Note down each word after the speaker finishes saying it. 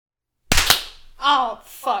Oh,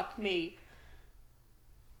 fuck me.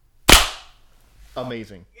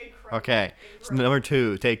 Amazing. Incredible. Okay. So number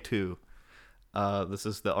 2, take 2. This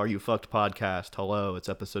is the Are You Fucked podcast. Hello, it's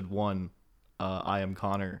episode 1. I am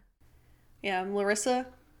Connor. Yeah, I'm Larissa.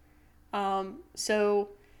 So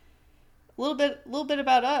a little bit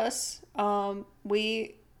about us.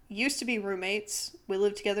 We used to be roommates. We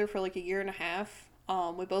lived together for like a year and a half.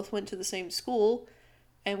 We both went to the same school,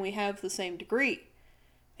 and we have the same degree.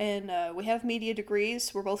 And we have media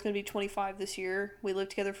degrees. We're both going to be 25 this year. We lived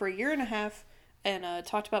together for a year and a half and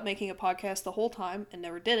talked about making a podcast the whole time and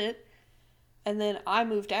never did it. And then I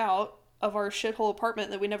moved out of our shithole apartment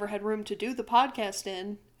that we never had room to do the podcast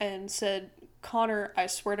in and said, Connor, I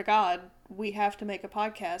swear to God, we have to make a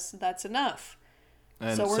podcast. That's enough.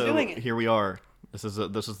 And so we're doing it. Here we are. This is the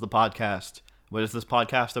podcast. What is this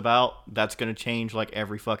podcast about? That's going to change like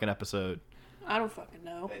every fucking episode. I don't fucking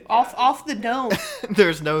know. Off the dome.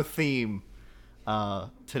 There's no theme.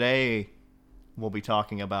 Today, we'll be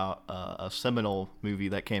talking about a seminal movie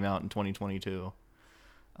that came out in 2022.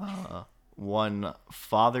 One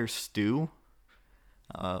Father Stu,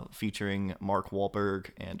 featuring Mark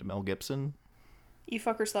Wahlberg and Mel Gibson. You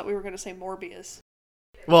fuckers thought we were going to say Morbius.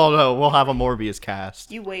 Well, no, we'll have a Morbius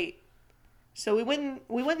cast. You wait. So we went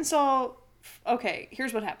and saw... Okay,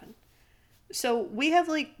 here's what happened. So we have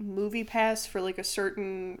like Movie Pass for like a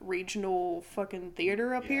certain regional fucking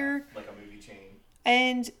theater up here. Like a movie chain.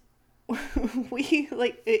 And we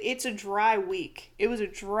like it's a dry week. It was a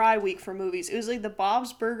dry week for movies. It was like the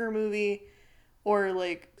Bob's Burger movie or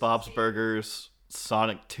like Bob's Burgers,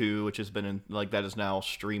 Sonic 2, which has been in like that is now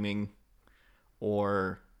streaming,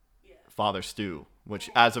 or Father Stu, which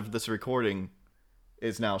as of this recording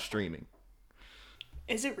is now streaming.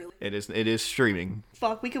 Is it really? It is streaming.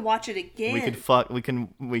 Fuck, we could watch it again.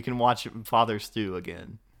 We can watch Father Stu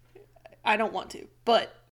again. I don't want to,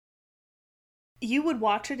 but you would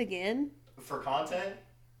watch it again? For content?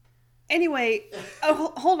 Anyway,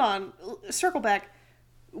 hold on. Circle back.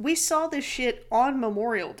 We saw this shit on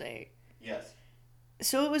Memorial Day. Yes.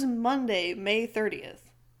 So it was Monday, May 30th.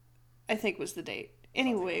 I think was the date.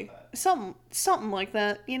 Anyway, something like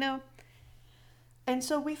that, you know? And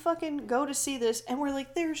so we fucking go to see this, and we're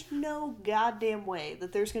like, there's no goddamn way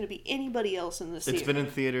that there's going to be anybody else in this theater. It's been in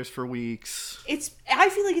theaters for weeks. I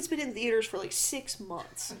feel like it's been in theaters for like 6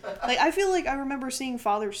 months. Like, I feel like I remember seeing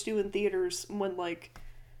Father Stu in theaters when, like,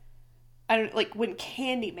 when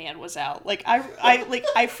Candyman was out. Like,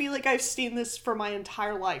 I feel like I've seen this for my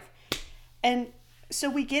entire life. And so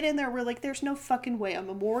we get in there, we're like, there's no fucking way. On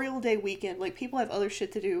Memorial Day weekend, like, people have other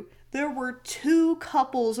shit to do. There were 2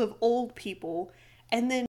 couples of old people. And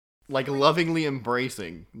then... Like, lovingly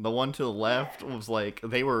embracing. The one to the left was like,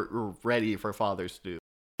 they were ready for Father Stu.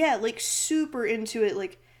 Yeah, like, super into it.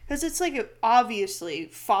 Like, because it's like, obviously,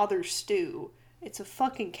 Father Stu. It's a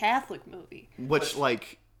fucking Catholic movie. Which,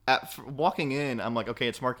 like, walking in, I'm like, okay,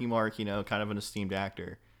 it's Marky Mark, you know, kind of an esteemed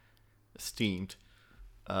actor. Esteemed.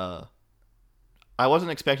 I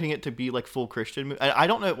wasn't expecting it to be, like, full Christian movie. I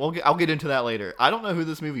don't know. I'll get into that later. I don't know who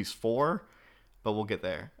this movie's for. But we'll get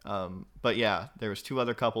there. But yeah, there was 2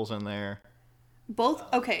 other couples in there.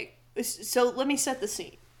 Okay, so let me set the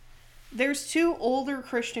scene. There's 2 older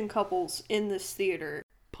Christian couples in this theater.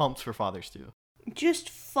 Pumped for Father Stu. Just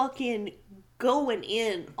fucking going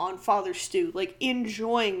in on Father Stu. Like,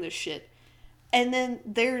 enjoying the shit. And then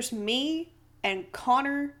there's me and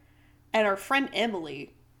Connor and our friend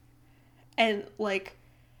Emily. And, like,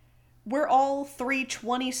 we're all 3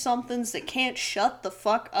 20-somethings that can't shut the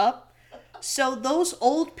fuck up. So those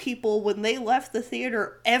old people, when they left the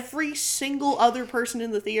theater, every single other person in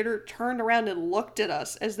the theater turned around and looked at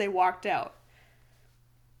us as they walked out.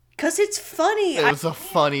 Because it's funny. It was a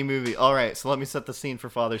funny movie. All right, so let me set the scene for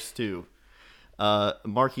Father Stu.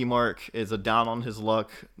 Marky Mark is a down-on-his-luck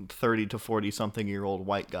 30 to 40-something-year-old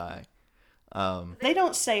white guy. They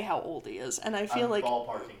don't say how old he is, and I feel like...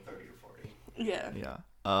 ballparking 30 to 40. Yeah.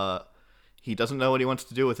 Yeah. He doesn't know what he wants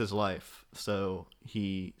to do with his life, so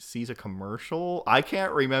he sees a commercial. I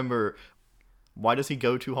can't remember. Why does he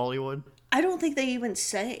go to Hollywood? I don't think they even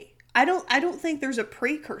say. I don't think there's a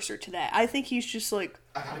precursor to that. I think he's just like,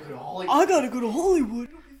 I gotta go to Hollywood.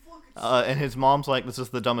 And his mom's like, this is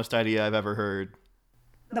the dumbest idea I've ever heard.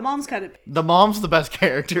 The mom's kind of... The mom's the best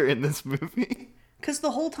character in this movie. Because the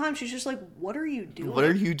whole time she's just like, what are you doing? What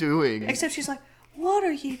are you doing? Except she's like, what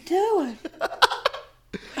are you doing?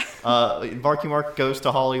 Marky Mark goes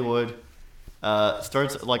to Hollywood,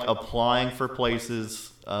 starts like applying for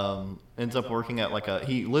places, ends up working at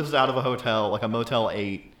he lives out of a hotel, like a Motel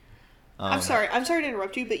 8. I'm sorry to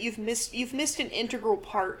interrupt you, but you've missed an integral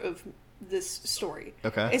part of this story.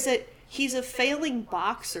 Okay. Is that he's a failing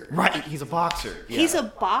boxer. Right, he's a boxer. Yeah. He's a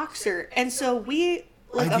boxer, and so we.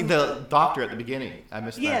 I think the doctor at the beginning. I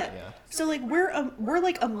missed that. Yeah. So like we're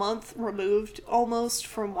like a month removed almost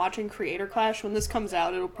from watching Creator Clash. When this comes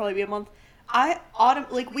out, it'll probably be a month.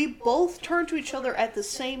 We both turn to each other at the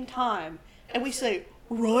same time, and we say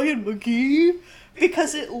Ryan McGee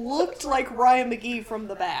because it looked like Ryan McGee from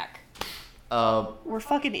the back. We're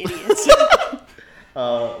fucking idiots.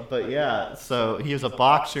 But yeah, so he was a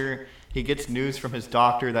boxer. He gets news from his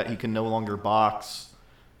doctor that he can no longer box.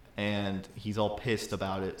 And he's all pissed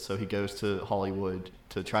about it, so he goes to Hollywood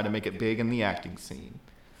to try to make it big in the acting scene.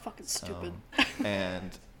 Fucking stupid.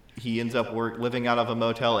 And he ends up living out of a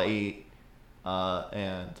Motel 8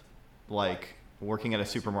 and, like, working at a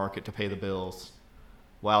supermarket to pay the bills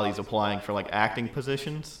while he's applying for, like, acting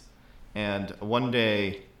positions. And one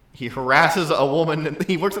day, he harasses a woman, and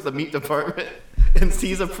he works at the meat department, and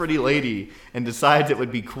sees a pretty lady and decides it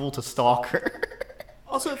would be cool to stalk her.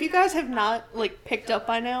 Also, if you guys have not, like, picked up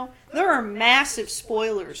by now, there are massive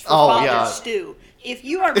spoilers for Father Stew. If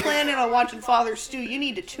you are planning on watching Father Stew, you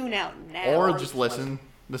need to tune out now. Or just listen.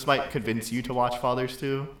 This might convince you to watch Father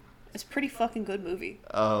Stew. It's a pretty fucking good movie.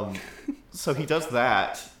 So he does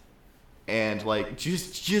that, and, like,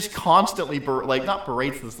 just constantly, not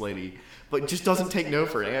berates this lady, but just doesn't take no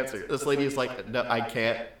for an answer. This lady is like, no, I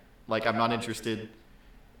can't. Like, I'm not interested.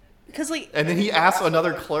 Because, like... And then he asks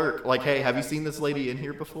another clerk, like, hey, have you seen this lady in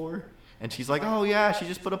here before? And she's like, oh, yeah, she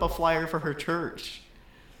just put up a flyer for her church.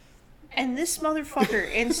 And this motherfucker,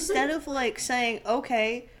 instead of, like, saying,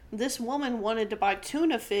 okay, this woman wanted to buy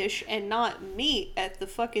tuna fish and not meat at the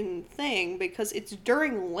fucking thing, because it's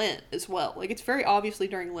during Lent as well. Like, it's very obviously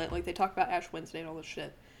during Lent. Like, they talk about Ash Wednesday and all this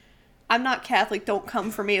shit. I'm not Catholic. Don't come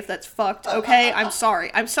for me if that's fucked, okay? I'm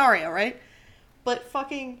sorry, all right? But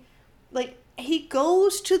fucking, like... He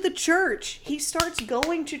goes to the church. He starts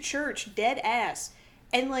going to church, dead ass,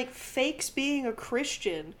 and, like, fakes being a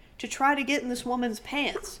Christian to try to get in this woman's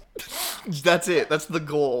pants. That's it. That's the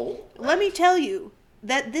goal. Let me tell you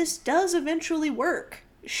that this does eventually work.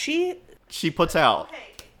 She puts out.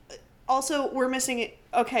 Okay. Also, we're missing it.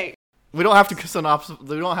 Okay. We don't have to synopsis.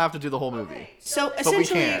 We don't have to do the whole movie. Okay. So essentially,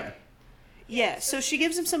 but we can. Yeah. So she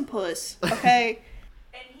gives him some puss. Okay.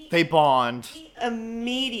 They bond.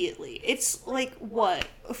 Immediately. It's like, what?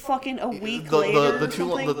 Fucking a week later?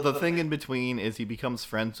 The thing in between is he becomes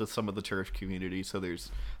friends with some of the church community. So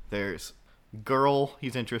there's girl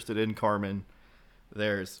he's interested in, Carmen.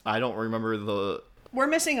 I don't remember the... We're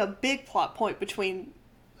missing a big plot point between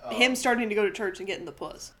him starting to go to church and getting the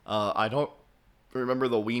puss. I don't remember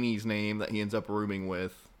the weenie's name that he ends up rooming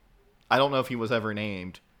with. I don't know if he was ever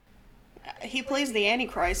named. He plays the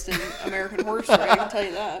Antichrist in American Horror Story, I can tell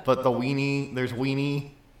you that. But there's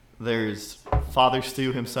Weenie, there's Father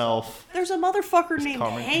Stew himself. There's a motherfucker named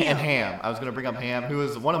Carmen. Ham. And Ham. I was going to bring up Ham, who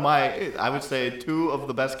is one of my, I would say, two of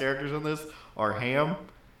the best characters in this are Ham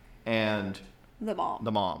and... The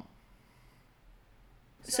mom.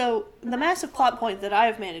 So, the massive plot point that I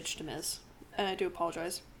have managed to miss, and I do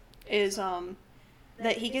apologize, is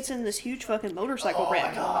that he gets in this huge fucking motorcycle wreck. Oh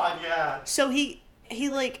my god, yeah. So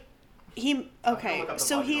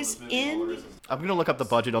so he's in... I'm going to look up the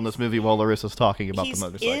budget on this movie while Larissa's talking about the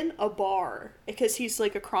motorcycle. He's in a bar, because he's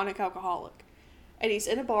like a chronic alcoholic. And he's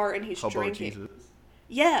in a bar and he's drinking. Jesus.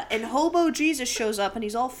 Yeah, and Hobo Jesus shows up and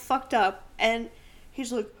he's all fucked up, and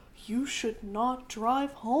he's like, you should not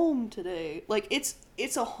drive home today. Like,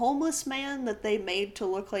 it's a homeless man that they made to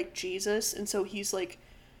look like Jesus, and so he's like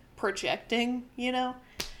projecting, you know?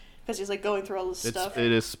 Because he's like going through all this stuff.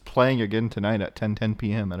 It is playing again tonight at 10:10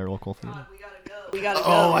 p.m. at our local theater. God, we gotta go.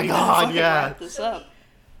 Oh my god, yeah. Wrap this up.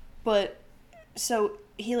 But so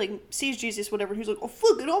he like sees Jesus, whatever. He's like, oh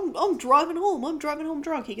fuck it, I'm driving home. I'm driving home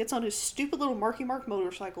drunk. He gets on his stupid little Marky Mark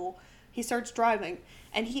motorcycle. He starts driving,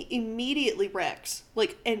 and he immediately wrecks.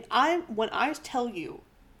 Like, and when I tell you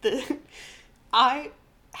that I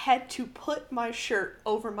had to put my shirt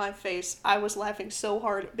over my face, I was laughing so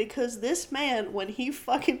hard because this man, when he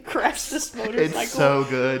fucking crashed this motorcycle, it's so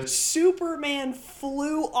good. Superman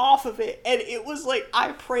flew off of it, and it was like,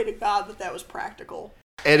 I pray to God that was practical.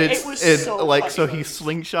 And it was so like funny. So he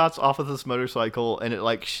slingshots off of this motorcycle, and it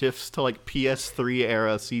like shifts to like PS3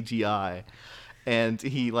 era CGI, and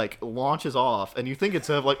he like launches off, and you think it's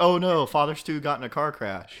like, oh no, Father Stew got in a car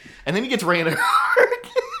crash, and then he gets ran over.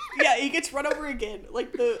 Yeah, he gets run over again.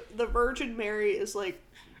 Like, the Virgin Mary is, like,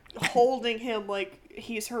 holding him like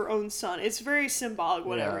he's her own son. It's very symbolic,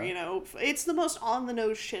 whatever, you know. It's the most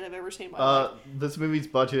on-the-nose shit I've ever seen in my life. This movie's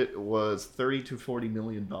budget was $30 to $40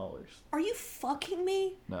 million. Are you fucking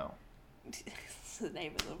me? No. That's the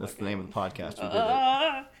name of the podcast. We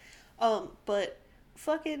did it. But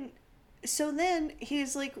fucking So then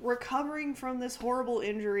he's like recovering from this horrible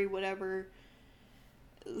injury, whatever.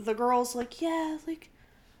 The girl's like, yeah, like,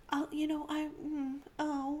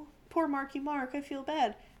 oh, poor Marky Mark, I feel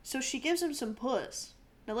bad. So she gives him some puss.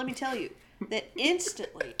 Now let me tell you that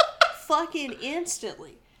instantly, fucking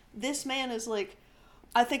instantly, this man is like,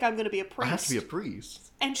 I think I'm gonna be a priest. I have to be a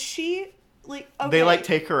priest. And she, like, okay. They, like,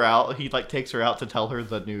 take her out. He, like, takes her out to tell her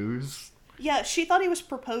the news. Yeah, she thought he was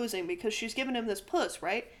proposing because she's giving him this puss,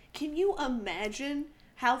 right? Can you imagine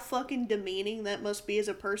how fucking demeaning that must be as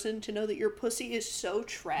a person to know that your pussy is so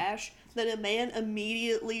trash that a man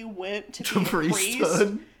immediately went to be a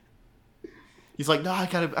priest? He's like, no,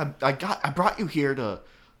 I brought you here to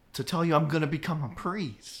tell you I'm gonna become a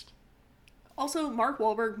priest. Also, Mark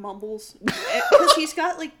Wahlberg mumbles because he's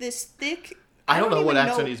got like this thick. I don't know what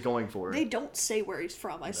accent he's going for. They don't say where he's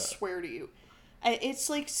from. I swear to you. It's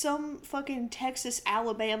like some fucking Texas,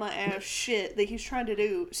 Alabama ass shit that he's trying to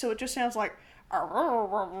do. So it just sounds like...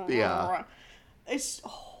 Yeah. It's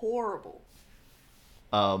horrible.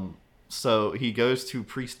 So he goes to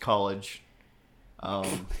priest college.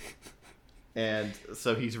 And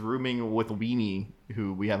so he's rooming with Weenie,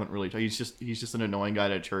 who we haven't really... He's just an annoying guy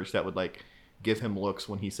at church that would, like, give him looks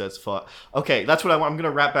when he says fuck. Okay, that's what I'm going to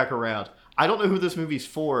wrap back around. I don't know who this movie's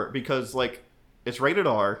for because, like, it's rated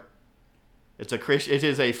R. It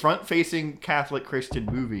is a front-facing Catholic Christian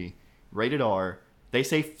movie, rated R. They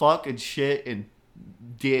say fuck and shit and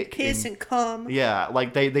dick, piss and cum. Yeah,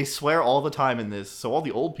 like they swear all the time in this. So all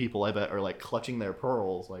the old people, I bet, are like clutching their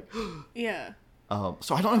pearls, like. Yeah.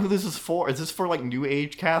 So I don't know who this is for. Is this for like New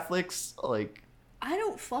Age Catholics? Like. I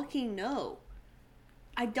don't fucking know.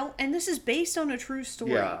 I don't, and this is based on a true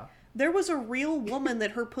story. Yeah. There was a real woman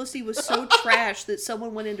that her pussy was so trash that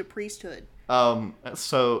someone went into priesthood.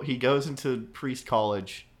 So he goes into priest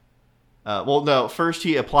college. Well, no, first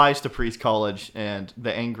he applies to priest college, and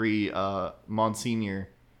the angry Monsignor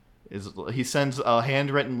he sends a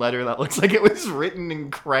handwritten letter that looks like it was written in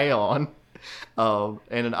crayon, and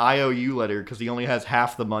an IOU letter because he only has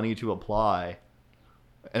half the money to apply,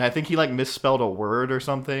 and I think he like misspelled a word or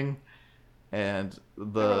something. And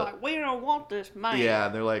they're like, we don't want this man. Yeah,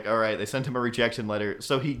 they're like, all right. They sent him a rejection letter.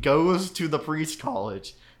 So he goes to the priest college.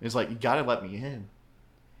 And he's like, you gotta let me in.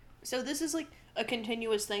 So this is like a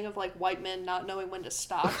continuous thing of like white men not knowing when to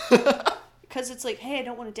stop. Because it's like, hey, I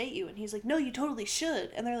don't want to date you. And he's like, no, you totally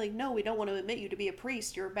should. And they're like, no, we don't want to admit you to be a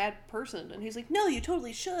priest. You're a bad person. And he's like, no, you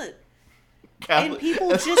totally should. Catholic. And people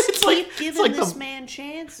just keep giving this man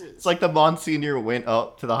chances. It's like the Monsignor went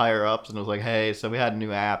up to the higher ups and was like, hey, so we had a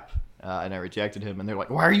new app. And I rejected him, and they're like,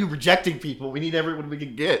 "Why are you rejecting people? We need everyone we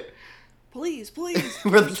can get." Please.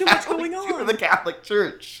 There's too much going on. We're the Catholic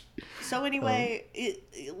Church. So anyway,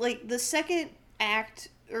 like the second act,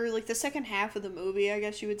 or like the second half of the movie, I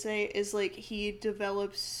guess you would say, is like he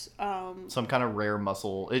develops some kind of rare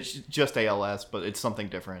muscle. It's just ALS, but it's something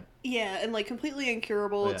different. Yeah, and like completely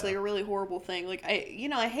incurable. Yeah. It's like a really horrible thing. Like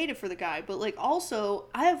I hate it for the guy, but like also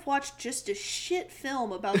I have watched just a shit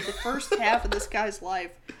film about the first half of this guy's life.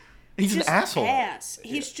 He's just an asshole.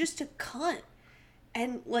 He's just a cunt.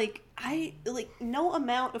 And, no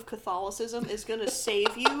amount of Catholicism is going to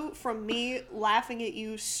save you from me laughing at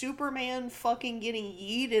you Superman fucking getting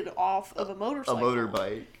yeeted off of a motorcycle. A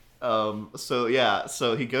motorbike.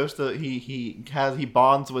 So he goes to, he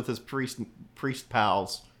bonds with his priest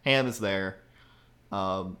pals. Ham is there.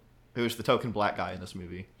 Who's the token black guy in this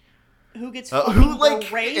movie. Who gets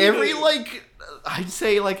berated. I'd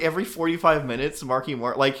say every 45 minutes, Marky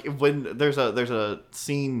Mark, like when there's a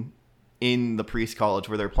scene in the priest college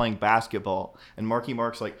where they're playing basketball and Marky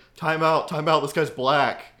Mark's like, time out, this guy's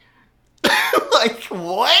black. Like,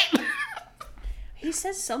 what? He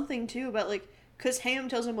says something too about because Ham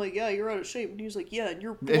tells him yeah, you're out of shape, and he's like, yeah, and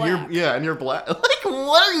you're black. And you're black. Like,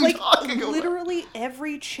 what are you talking about? Literally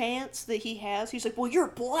every chance that he has, he's like, well, you're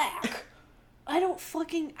black.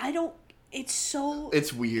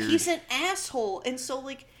 It's weird. He's an asshole. And so,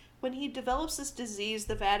 when he develops this disease,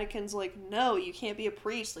 the Vatican's like, no, you can't be a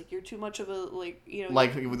priest. You're too much of a, you're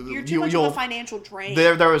too much of a financial drain.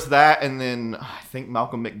 There was that, and then I think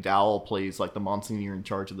Malcolm McDowell plays, the Monsignor in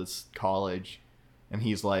charge of this college. And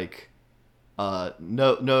he's like,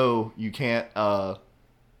 no, you can't,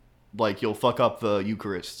 you'll fuck up the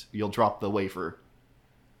Eucharist. You'll drop the wafer.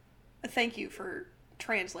 Thank you for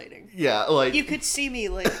translating. Yeah, you could see me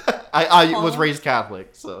I was raised Catholic,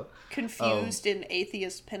 so confused in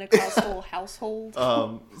atheist Pentecostal household.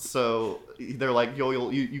 So they're like,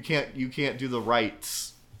 you can't do the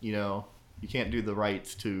rites, you can't do the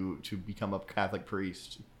rites to become a Catholic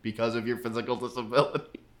priest because of your physical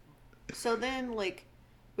disability. So then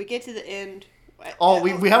we get to the end. Oh,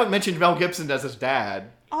 we haven't mentioned Mel Gibson as his dad.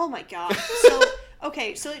 Oh my god. So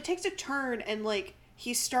okay, so it takes a turn and like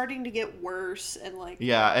he's starting to get worse and like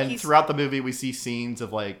Yeah, and throughout the movie we see scenes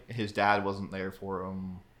of like his dad wasn't there for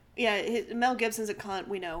him. Yeah, Mel Gibson's a cunt,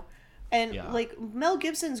 we know. And like Mel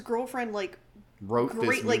Gibson's girlfriend like wrote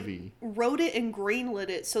this movie. Like wrote it and greenlit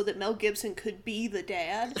it so that Mel Gibson could be the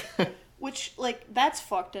dad. Which like that's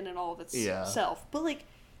fucked in and all of itself. But like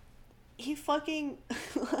he fucking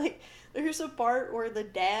like there's a part where the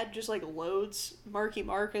dad just like loads Marky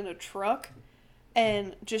Mark in a truck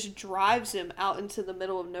and just drives him out into the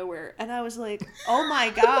middle of nowhere. And I was like, oh my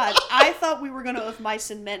god, I thought we were going to Of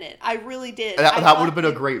Mice and Men it. I really did. That would have been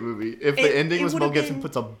a great movie. If the ending was Mel Gibson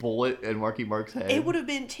puts a bullet in Marky Mark's head. It would have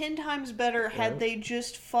been 10 times better had they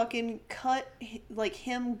just fucking cut like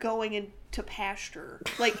him going into pasture.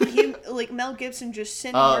 Like him, like Mel Gibson just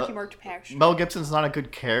sending Marky Mark to pasture. Mel Gibson's not a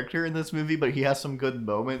good character in this movie, but he has some good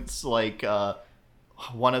moments. Like, I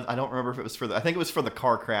don't remember if it was I think it was for the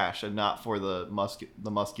car crash and not for the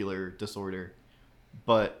muscular disorder.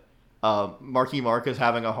 But Marky Mark is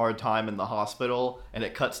having a hard time in the hospital, and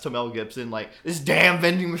it cuts to Mel Gibson like, this damn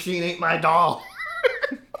vending machine ain't my doll.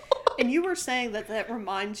 And you were saying that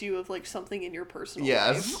reminds you of like something in your personal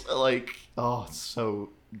life. Yes, like, oh, it's so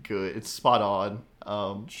good. It's spot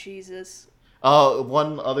on. Jesus.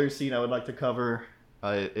 One other scene I would like to cover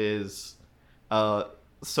is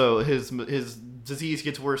so his disease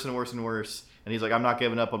gets worse and worse and worse, and he's like, I'm not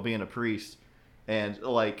giving up on being a priest. And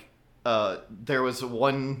like there was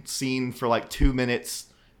one scene for like 2 minutes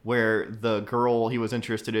where the girl he was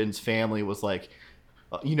interested in's family was like,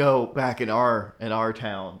 back in our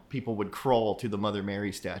town, people would crawl to the Mother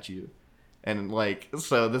Mary statue. And like,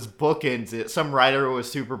 so this book ends it. Some writer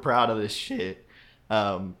was super proud of this shit.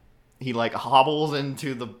 He like hobbles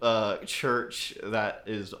into the church that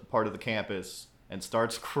is part of the campus and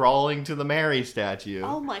starts crawling to the Mary statue.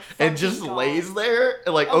 Oh my fucking And just God. lays there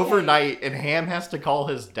like overnight, and Ham has to call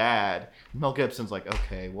his dad. Mel Gibson's like,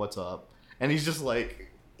 okay, what's up? And he's just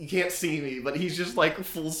like, you can't see me, but he's just like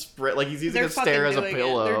full sprint, like he's using a stair as a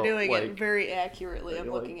pillow. They're doing like, it very accurately.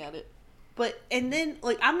 I'm looking at it. But, and then,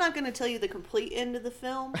 like, I'm not going to tell you the complete end of the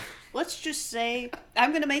film. Let's just say,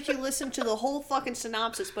 I'm going to make you listen to the whole fucking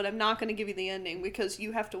synopsis, but I'm not going to give you the ending, because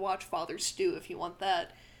you have to watch Father Stew if you want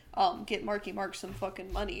that. Get Marky Mark some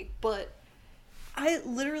fucking money. But I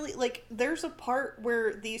literally, like, there's a part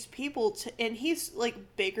where these people, and he's,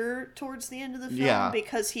 like, bigger towards the end of the film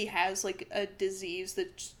because he has, like, a disease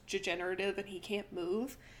that's degenerative and he can't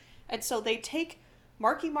move. And so they take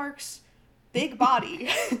Marky Mark's big body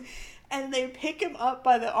and they pick him up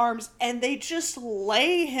by the arms and they just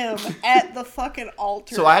lay him at the fucking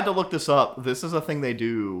altar. So I had to look this up. This is a thing they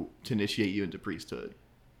do to initiate you into priesthood.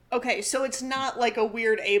 Okay, so it's not like a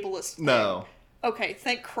weird ableist thing. No. Okay,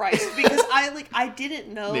 thank Christ. Because I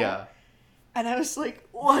didn't know. Yeah. And I was like,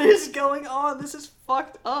 what is going on? This is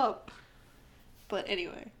fucked up. But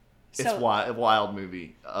anyway. It's a wild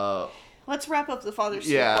movie. Let's wrap up the Father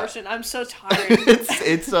Stew portion. I'm so tired.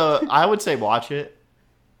 it's I would say watch it.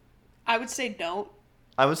 I would say don't.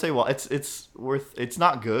 I would say, well, it's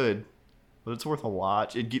not good, but it's worth a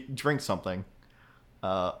watch. Drink something.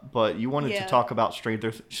 But you wanted to talk about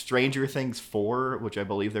Stranger Things 4, which I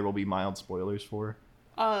believe there will be mild spoilers for.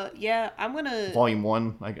 Yeah, I'm gonna... Volume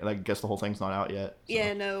 1, I guess the whole thing's not out yet. So.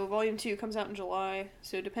 Yeah, no, Volume 2 comes out in July,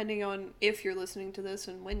 so depending on if you're listening to this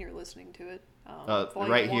and when you're listening to it.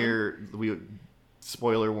 Right 1, here,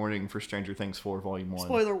 spoiler warning for Stranger Things 4, Volume 1.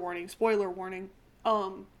 Spoiler warning.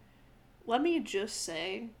 Let me just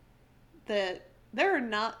say that there are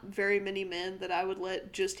not very many men that I would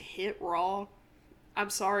let just hit raw.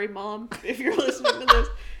 I'm sorry, Mom, if you're listening to this.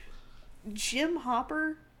 Jim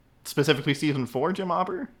Hopper. Specifically season 4, Jim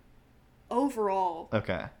Hopper? Overall.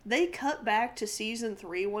 Okay. They cut back to season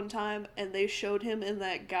 3 one time, and they showed him in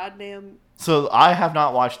that goddamn... So I have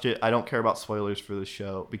not watched it. I don't care about spoilers for this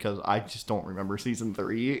show, because I just don't remember season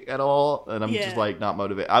 3 at all, and I'm just, like, not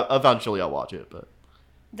motivated. Eventually I'll watch it, but...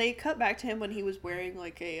 They cut back to him when he was wearing,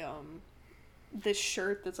 like, this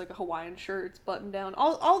shirt that's like a Hawaiian shirt. It's buttoned down.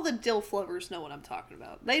 All the DILF lovers know what I'm talking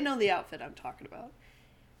about. They know the outfit I'm talking about.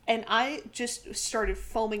 And I just started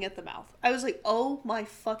foaming at the mouth. I was like, oh my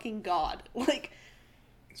fucking God. Like,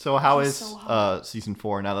 so how is season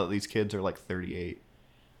 4 now that these kids are like 38?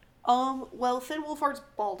 Well, Finn Wolfhard's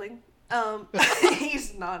balding.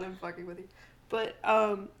 He's not, I'm fucking with you. But,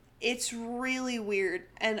 it's really weird.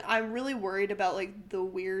 And I'm really worried about, like, the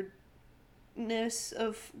weirdness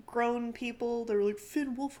of grown people. They're like,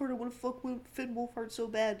 Finn Wolfhard, I want to fuck with Finn Wolfhard so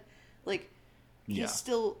bad. Like, he's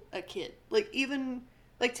still a kid. Like, even,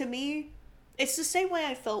 like, to me, it's the same way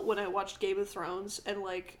I felt when I watched Game of Thrones, and,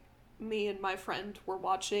 like, me and my friend were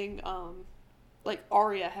watching, like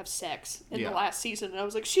Arya have sex in Yeah. the last season, and I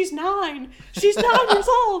was like, she's 9. She's 9 years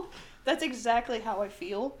old. That's exactly how I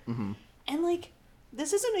feel. Mm-hmm. And like,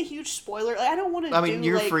 this isn't a huge spoiler. Like, I don't want to. I mean,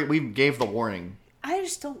 you're like, free. We gave the warning. I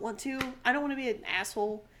just don't want to. I don't want to be an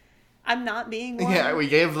asshole. I'm not being one. Yeah, we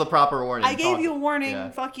gave the proper warning. I gave you a warning. Yeah.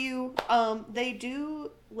 Fuck you. They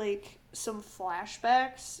do like some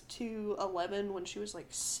flashbacks to 11 when she was like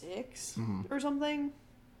 6 or something,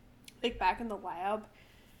 like back in the lab,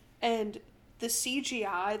 and the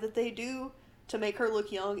CGI that they do to make her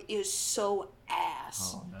look young is so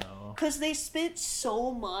ass. Oh no. Because they spent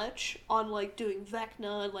so much on like doing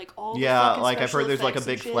Vecna and like all the Yeah, fucking like I've special heard there's like a effects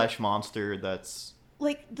and big shit. flesh monster that's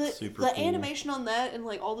Like the super the cool. animation on that and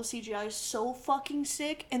like all the CGI is so fucking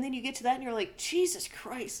sick, and then you get to that and you're like, Jesus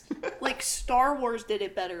Christ! Like Star Wars did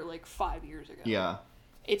it better like 5 years ago. yeah.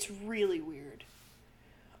 It's really weird.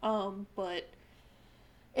 But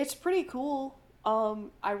it's pretty cool.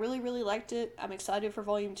 I really really liked it. I'm excited for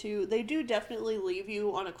Volume 2. They do definitely leave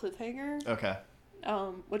you on a cliffhanger. Okay.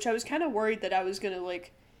 Which I was kind of worried that I was gonna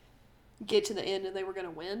like get to the end and they were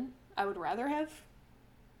gonna win. I would rather have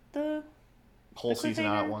the Whole season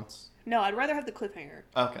out cliffhanger? at once. No, I'd rather have the cliffhanger.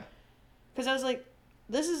 Okay. Because I was like,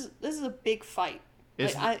 this is a big fight.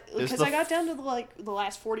 Is- Because is I got down to the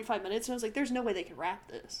last 45 minutes and I was like, there's no way they could wrap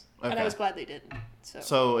this. And I Okay. was glad they didn't. So,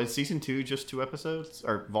 So is season 2 just 2 episodes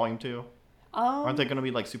or volume 2? Aren't they going to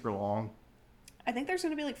be like super long? I think there's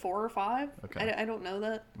going to be like 4 or 5. Okay. I don't know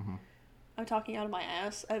that. I'm talking out of my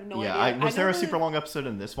ass. I have no Yeah. idea. Was I there know a that- super long episode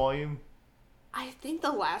in this volume? I think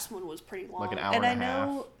the last one was pretty long. Like an hour and and a I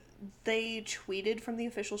know half. they tweeted from the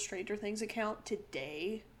official Stranger Things account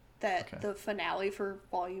today that Okay. the finale for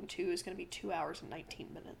Volume 2 is going to be 2 hours and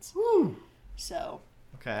 19 minutes. Woo. So,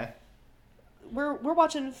 Okay. we're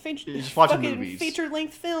watching You're just watching fucking movies.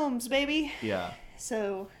 feature-length films, baby. Yeah.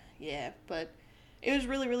 So, yeah, but it was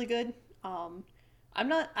really, really good.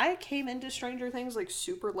 I came into Stranger Things like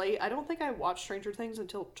super late. I don't think I watched Stranger Things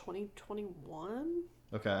until 2021.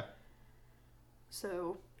 Okay.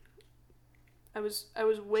 So I was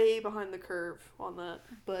way behind the curve on that,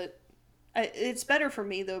 but it's better for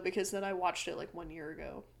me though because then I watched it like 1 year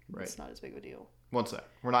ago. Right. It's not as big of a deal. One sec.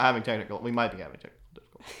 We're not having technical. We might be having technical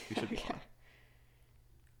difficulties. We should be Okay. fine.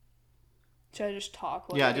 Should I just talk?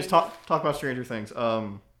 while Yeah, you're just doing talk about Stranger Things.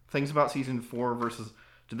 Things about season 4 versus.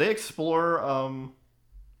 Did they explore?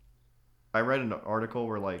 I read an article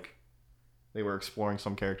where like they were exploring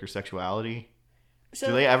some character's sexuality. that? So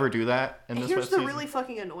Do they ever do that in this here's the season? really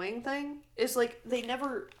fucking annoying thing is like they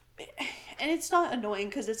never, and it's not annoying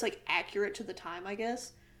because it's like accurate to the time, I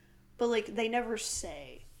guess, but like they never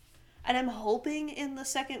say. And I'm hoping in the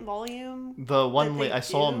second volume. The one that they I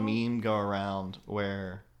saw a do. meme go around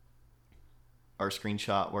where, or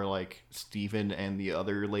screenshot where like Steven and the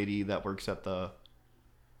other lady that works at the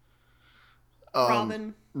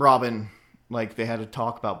Robin, like they had to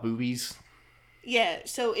talk about boobies. Yeah,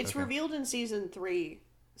 so it's Okay. revealed in season 3.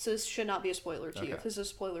 So this should not be a spoiler to you. Okay. If this is a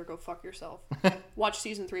spoiler, go fuck yourself. Watch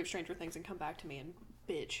season 3 of Stranger Things and come back to me and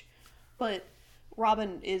bitch. But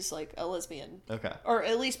Robin is like a lesbian. Okay. Or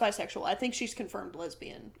at least bisexual. I think she's confirmed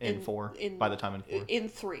lesbian. In 4? By the time in 4? In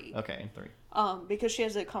 3. Okay, in 3. Because she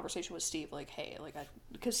has a conversation with Steve, like, hey, like,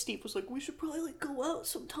 because Steve was like, we should probably, like, go out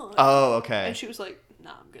sometime. Oh, okay. And she was like,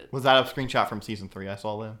 nah, I'm good. Was that a screenshot from season 3 I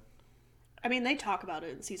saw then? I mean, they talk about it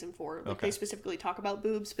in season 4. Like, Okay. they specifically talk about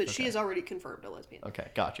boobs, but she Okay. is already confirmed a lesbian. Okay,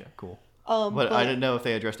 gotcha. Cool. But But I didn't know if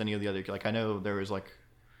they addressed any of the other. Like, I know there was, like,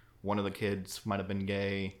 one of the kids might have been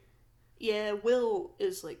gay. yeah, Will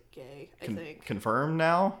is, like, gay, I think. Confirmed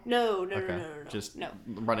now? No. Just no.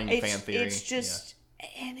 running fan theory. It's just,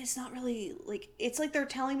 and it's not really, like, it's like they're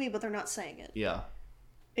telling me, but they're not saying it. Yeah.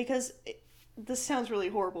 Because this sounds really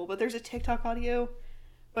horrible, but there's a TikTok audio,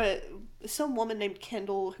 but some woman named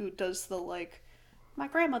Kendall who does the, like, my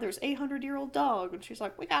grandmother's 800-year-old dog, and she's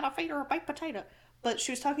like, we gotta feed her a baked potato. But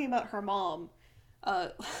she was talking about her mom,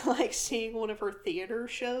 like, seeing one of her theater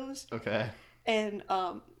shows, Okay. and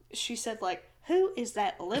she said, like, who is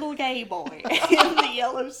that little gay boy in the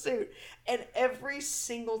yellow suit? And every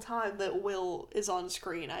single time that Will is on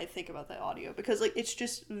screen, I think about that audio because, like, it's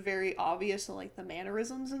just very obvious in, like, the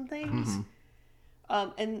mannerisms and things.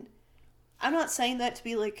 And I'm not saying that to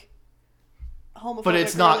be, like, homophobic. But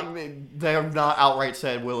it's or, not. like, They have not outright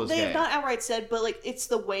said Will is they gay. have not outright said, but, like, it's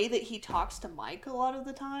the way that he talks to Mike a lot of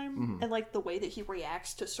the time, and, like, the way that he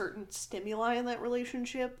reacts to certain stimuli in that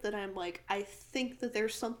relationship that I'm like, I think that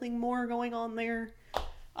there's something more going on there.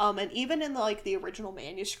 And even in, the original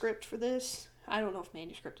manuscript for this, I don't know if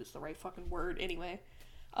manuscript is the right fucking word anyway,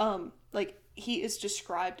 like, he is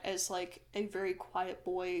described as, like, a very quiet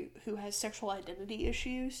boy who has sexual identity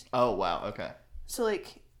issues. Oh, wow. Okay. So,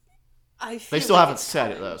 like, I feel They still like haven't it's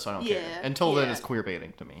said it coming. though, so I don't Yeah, care. Until then, yeah. it's queer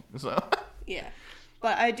baiting to me. So Yeah.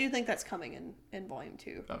 But I do think that's coming in volume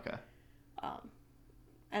 2. okay,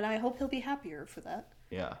 And I hope he'll be happier for that.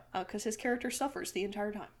 yeah, Because his character suffers the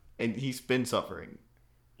entire time. and he's been suffering.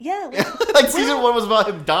 Yeah, Like season 1 was about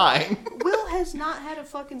him dying. Will has not had a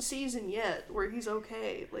fucking season yet where he's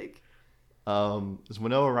okay. Like, Is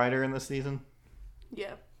Winona Ryder in this season?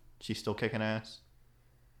 yeah. She's still kicking ass.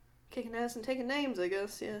 Kicking ass and taking names, I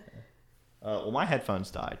guess, yeah. Well, my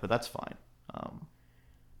headphones died, but that's fine.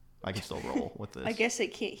 I can still roll with this. I guess I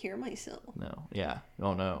can't hear myself. No. Yeah.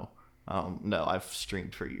 Oh, no. No, I've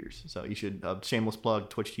streamed for years. So you should, shameless plug,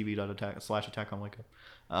 twitch.tv/attack on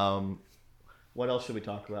Waco. What else should we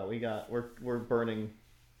talk about? We're burning,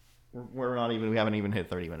 we haven't even hit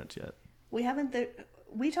 30 minutes yet. We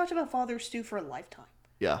talked about Father Stew for a lifetime.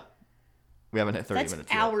 Yeah. We haven't hit 30 That's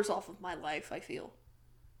minutes yet. hours off of my life, I feel.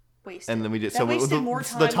 Wasted. And then we did, That so wasted more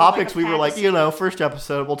time the than, topics like, a we were like, pack of first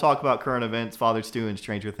episode, we'll talk about current events, Father Stew and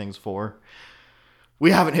Stranger Things 4.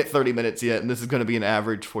 We haven't hit 30 minutes yet, and this is going to be an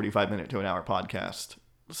average 45-minute to an hour podcast.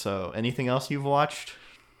 So, anything else you've watched?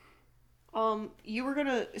 You were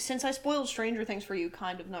gonna, since I spoiled Stranger Things for you,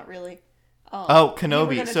 kind of, not really.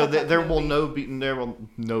 Kenobi. So talk about there will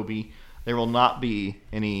not be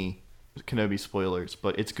any Kenobi spoilers,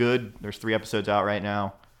 but it's good. There's 3 episodes out right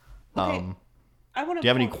now. Okay. I want to. Do you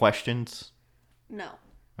have any questions? No.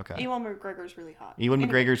 Okay. Ewan McGregor's really hot. Ewan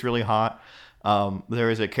McGregor's really hot. There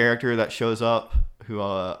is a character that shows up who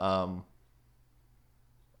I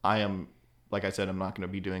am, like I said, I'm not going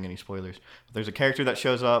to be doing any spoilers. But there's a character that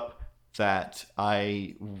shows up that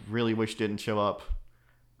I really wish didn't show up,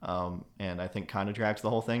 and I think kind of drags the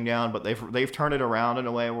whole thing down. But they've turned it around in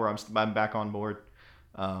a way where I'm back on board.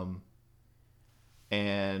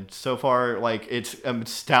 And so far, like, it's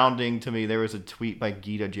astounding to me. There was a tweet by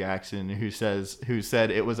Gita Jackson who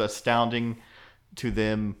said it was astounding to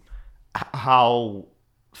them how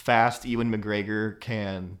fast Ewan McGregor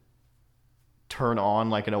can turn on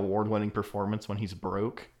like an award-winning performance when he's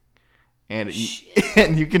broke, and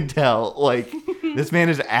you can tell like this man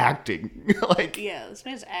is acting. Like, yeah, this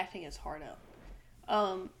man's acting his heart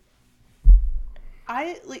out.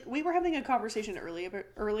 We were having a conversation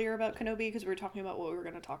earlier about Kenobi because we were talking about what we were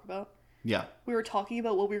going to talk about. Yeah. We were talking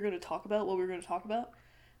about what we were going to talk about,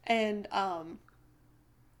 and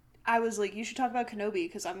I was like, you should talk about Kenobi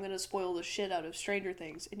because I'm going to spoil the shit out of Stranger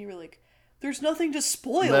Things, and you were like, there's nothing to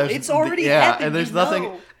spoil. It's already happened. And there's you nothing.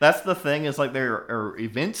 know. That's the thing, is like there are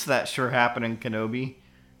events that sure happen in Kenobi,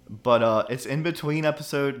 but it's in between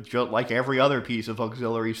episodes, like every other piece of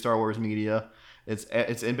auxiliary Star Wars media.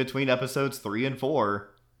 It's in between episodes 3 and 4,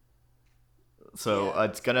 so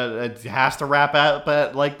Yeah. it has to wrap up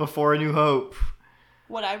at like before A New Hope.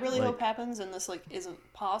 What I really Like- hope happens, and this like isn't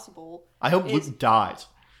possible. I hope is- Luke dies.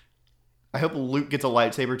 I hope Luke gets a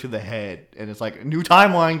lightsaber to the head, and it's like, new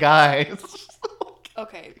timeline, guys.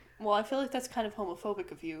 Okay, well, I feel like that's kind of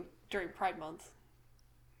homophobic of you during Pride Month.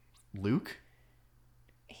 Luke?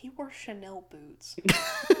 He wore Chanel boots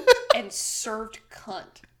and served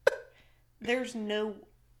cunt. There's no.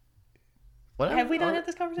 Whatever. Have we not had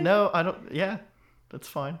this conversation? No, I don't. Yeah, that's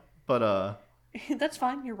fine. But That's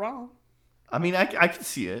fine. You're wrong. I mean, I can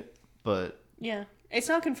see it, but Yeah, it's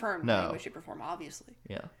not confirmed in No. any way, shape, or form. Obviously.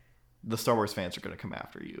 yeah, the Star Wars fans are gonna come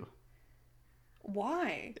after you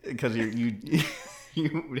Why? because you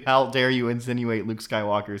how dare you insinuate Luke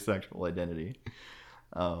Skywalker's sexual identity?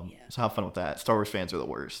 So have fun with that. Star Wars fans are the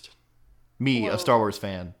worst. Me, Well- a Star Wars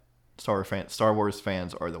fan. Star Wars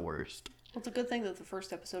fans are the worst. Well, it's a good thing that the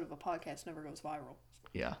first episode of a podcast never goes viral.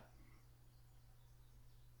 Yeah.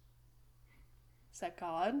 Is that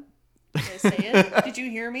God? Did I say it? Did you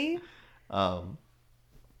hear me? But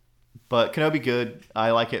Kenobi good.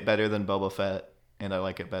 I like it better than Boba Fett, and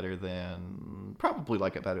I probably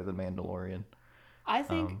like it better than Mandalorian. I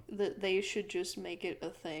think that they should just make it a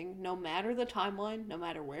thing, no matter the timeline, no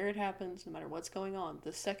matter where it happens, no matter what's going on.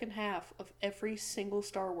 The second half of every single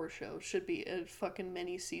Star Wars show should be a fucking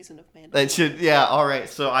mini season of Mandalorian. It should, yeah. All right,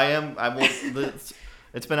 so I will.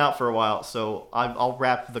 It's been out for a while, so I'll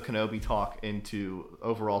wrap the Kenobi talk into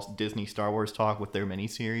overall Disney Star Wars talk with their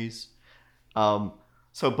miniseries.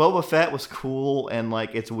 So Boba Fett was cool, and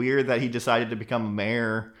like it's weird that he decided to become a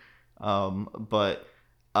mayor, but.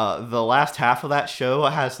 The last half of that show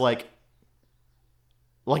has that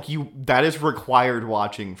is required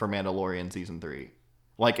watching for Mandalorian season 3.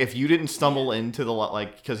 Like if you didn't stumble into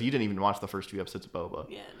because you didn't even watch the first 2 episodes of Boba.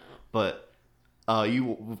 Yeah, no. But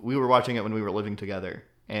we were watching it when we were living together,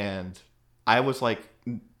 and I was like,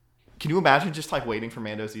 can you imagine just like waiting for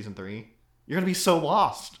Mando season 3? You're gonna be so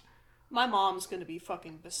lost. My mom's gonna be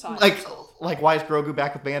fucking beside Like herself. why is Grogu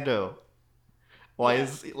back with Mando? Why Yeah.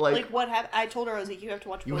 is Like what happened? I told her, I was like, you have to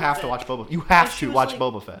watch. you Boba have Fett. to watch Boba. You have she to was watch like-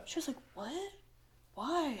 Boba Fett. She was like, what?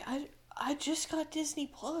 Why? I just got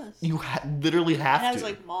Disney Plus. You literally have And I to. was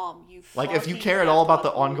like, Mom, you Like, if you fucking care at have all to about the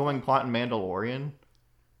watch Boba ongoing Fett." plot in Mandalorian,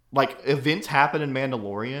 like, events happen in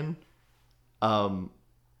Mandalorian,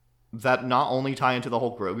 that not only tie into the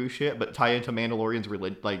whole Grogu shit, but tie into Mandalorian's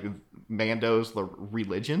Mando's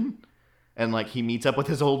religion, and like he meets up with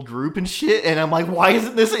his old group and shit, and I'm like, why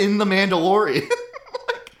isn't this in the Mandalorian?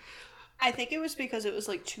 I think it was because it was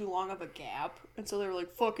like too long of a gap, and so they were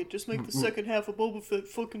like, "Fuck it, just make the second half of Boba Fett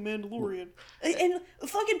fucking Mandalorian." And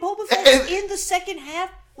fucking Boba Fett's in the second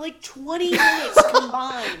half, like 20 minutes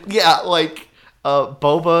combined. Yeah, like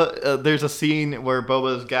Boba. There's a scene where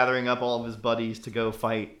Boba is gathering up all of his buddies to go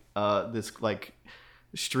fight this like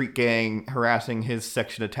street gang harassing his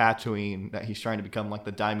section of Tatooine that he's trying to become like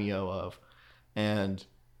the daimyo of, and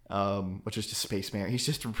which is just Space Marine. He's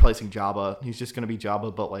just replacing Jabba. He's just gonna be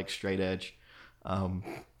Jabba, but like straight edge.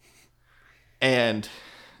 And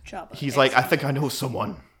Jabba he's X. like, I think I know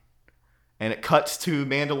someone. And it cuts to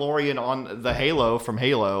Mandalorian on the Halo from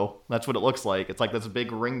Halo. That's what it looks like. It's like this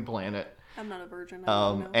big ring planet. I'm not a virgin. I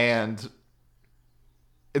don't know. And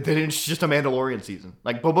then it's just a Mandalorian season.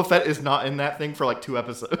 Like, Boba Fett is not in that thing for like 2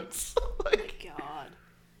 episodes. Like, God.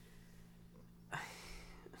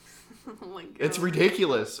 Oh my God. it's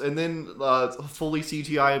ridiculous. And then fully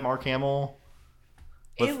CGI Mark Hamill.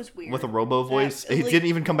 It was weird. With a robo voice. He like- didn't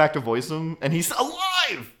even come back to voice him. And he's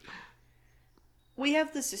alive! We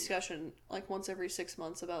have this discussion like once every 6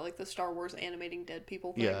 months about like the Star Wars animating dead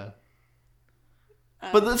people thing. Yeah.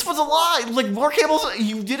 But this was a lie. Like, Mark Hamill's,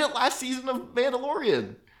 you did it last season of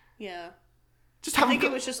Mandalorian. Yeah. Just I have think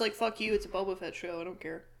him it was just like, fuck you, it's a Boba Fett show, I don't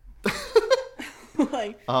care.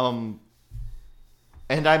 Like, and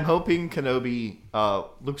I'm hoping Kenobi,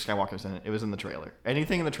 Luke Skywalker's in it. It was in the trailer.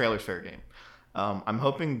 Anything in the trailer's fair game. I'm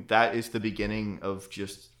hoping that is the beginning of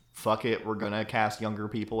just, fuck it, we're gonna cast younger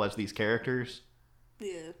people as these characters.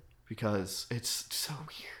 yeah. Because it's so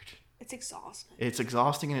weird. It's exhausting. It's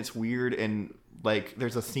exhausting and it's weird, and like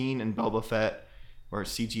there's a scene in Boba Fett where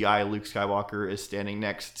CGI Luke Skywalker is standing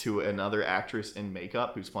next to another actress in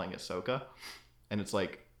makeup who's playing Ahsoka, and it's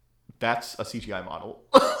like, that's a CGI model.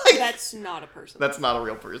 Like, That's not a person. that's not a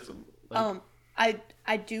real person. Like,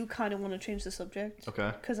 I do kind of want to change the subject.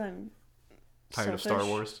 okay. Because I'm Tired of Star selfish.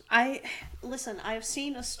 Wars? Listen, I've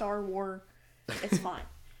seen a Star Wars. It's fine.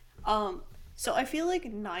 So I feel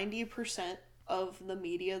like 90% of the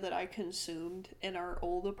media that I consumed in our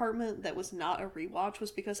old apartment that was not a rewatch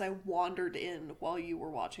was because I wandered in while you were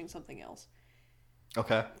watching something else.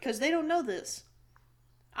 Okay. Because they don't know this.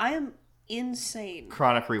 I am insane.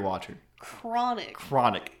 Chronic rewatcher. Chronic.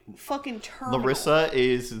 Fucking terminal. Larissa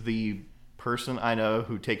is the person I know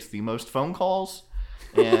who takes the most phone calls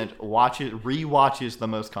and rewatches the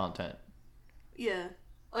most content. Yeah.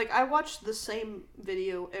 Like, I watch the same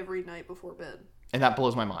video every night before bed. And that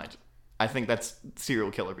blows my mind. I think that's serial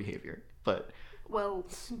killer behavior. But Well,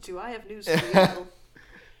 do I have news for you?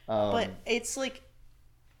 But it's like,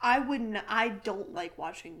 I don't like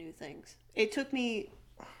watching new things. It took me,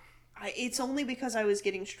 it's only because I was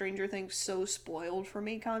getting Stranger Things so spoiled for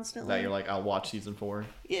me constantly. that you're like, I'll watch season 4.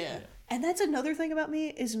 Yeah. And that's another thing about me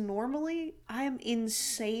is normally I am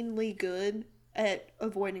insanely good at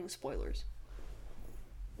avoiding spoilers.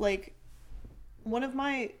 Like, one of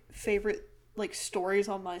my favorite like stories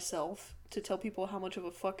on myself to tell people how much of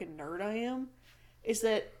a fucking nerd I am is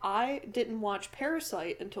that I didn't watch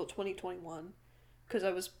Parasite until 2021 because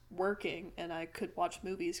I was working and I could watch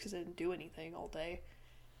movies because I didn't do anything all day.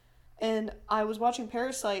 And I was watching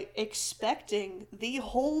Parasite expecting the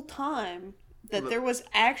whole time that there was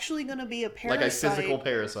actually going to be a parasite. Like a physical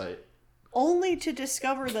parasite. Only to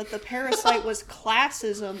discover that the parasite was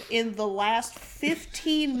classism in the last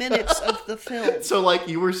 15 minutes of the film. So, like,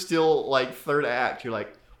 you were still, like, third act. You're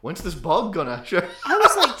like, when's this bug gonna show? I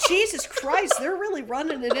was like, Jesus Christ, they're really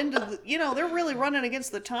running it into the, they're really running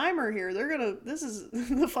against the timer here. This is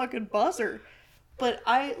the fucking buzzer. But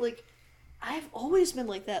I've always been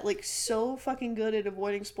like that, like, so fucking good at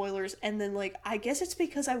avoiding spoilers. And then, like, I guess it's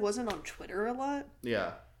because I wasn't on Twitter a lot.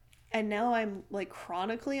 Yeah. And now I'm, like,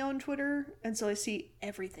 chronically on Twitter, and so I see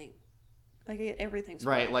everything. Like, I get everything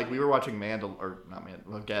spoiled. Right, like, we were watching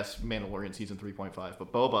Mandalorian season 3.5,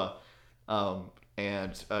 but Boba,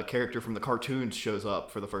 and a character from the cartoons shows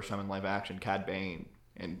up for the first time in live action, Cad Bane.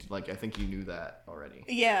 And, like, I think you knew that already.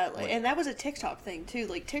 Yeah, and that was a TikTok thing, too.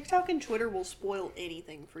 Like, TikTok and Twitter will spoil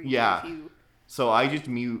anything for you. Yeah. If you... So I just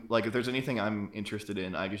mute, like, if there's anything I'm interested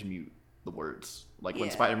in, I just mute the words. Like, when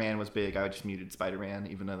Yeah. Spider-Man was big, I just muted Spider-Man,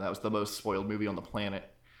 even though that was the most spoiled movie on the planet.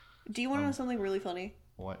 Do you want to know something really funny?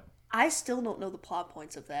 What? I still don't know the plot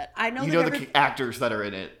points of that. I know You know the actors that are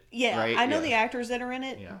in it. Yeah, right? I know the actors that are in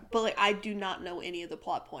it, Yeah. but like I do not know any of the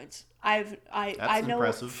plot points. I know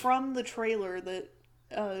impressive. from the trailer that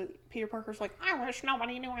Peter Parker's like, I wish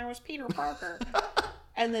nobody knew I was Peter Parker,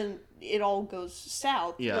 and then it all goes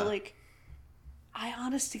south. Yeah. But like, I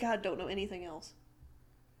honest to God don't know anything else.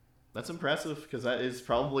 That's impressive, because that is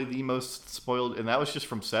probably the most spoiled, and that was just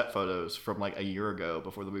from set photos from like a year ago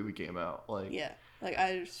before the movie came out. Like, Yeah, like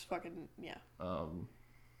I just fucking I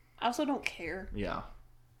also don't care. Yeah.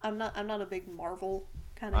 I'm not a big Marvel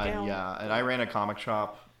kind of gal. Yeah, and I ran a comic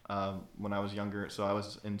shop when I was younger, so I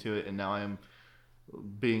was into it, and now I am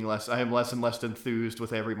less and less enthused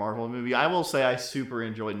with every Marvel movie. I will say I super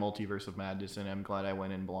enjoyed Multiverse of Madness, and I'm glad I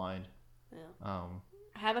went in blind. Yeah.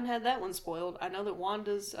 I haven't had that one spoiled. I know that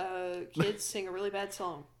Wanda's kids sing a really bad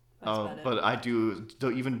song. That's about it. But I do,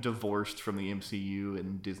 even divorced from the MCU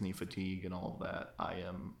and Disney fatigue and all of that, I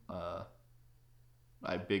am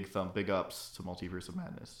big ups to Multiverse of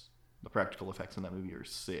Madness. The practical effects in that movie are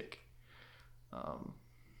sick.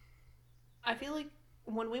 I feel like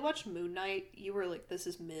when we watched Moon Knight, you were like, "This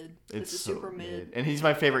is mid. This is so super mid." And he's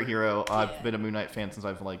my favorite hero. I've been a Moon Knight fan since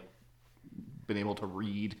I've like been able to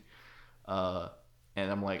read. And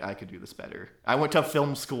I'm like, I could do this better. I went to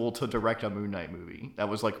film school to direct a Moon Knight movie. That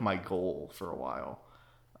was like my goal for a while.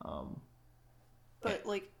 But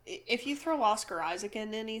like, if you throw Oscar Isaac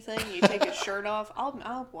in anything, you take his shirt off,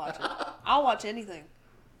 I'll watch it. I'll watch anything.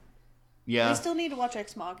 Yeah. We still need to watch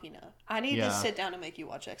Ex Machina. I need to sit down and make you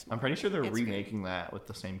watch Ex Machina. I'm pretty sure they're remaking that with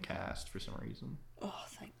the same cast for some reason. Oh,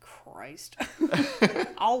 thank Christ.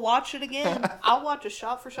 I'll watch it again. I'll watch a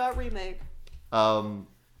shot-for-shot remake.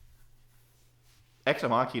 Ex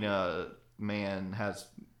Machina, man,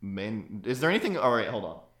 is there anything... Alright, hold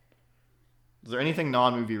on. Is there anything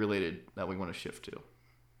non-movie related that we want to shift to?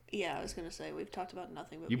 Yeah, I was going to say, we've talked about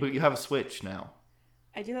nothing but... But you have a Switch now.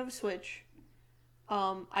 I do have a Switch.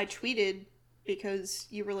 I tweeted because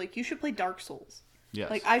you were like, you should play Dark Souls.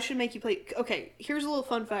 Yes. Like, I should make you play... Okay, here's a little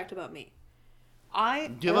fun fact about me.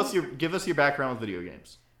 Give us your background with video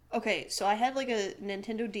games. Okay, so I had like a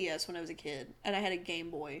Nintendo DS when I was a kid, and I had a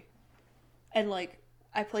Game Boy. And like,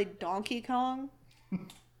 I played Donkey Kong.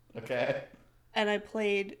 Okay. And I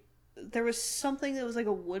played... There was something that was like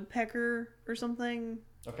a woodpecker or something.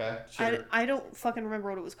 Okay, sure. I don't fucking remember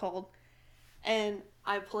what it was called. And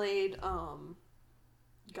I played,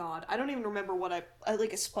 God, I don't even remember what I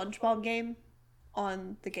like a SpongeBob game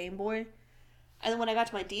on the Game Boy. And then when I got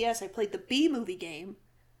to my DS, I played the B-movie game,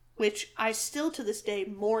 which I still to this day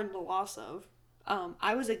mourn the loss of.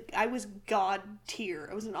 I was god tier.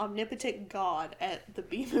 I was an omnipotent god at the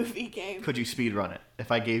B-movie game. Could you speedrun it?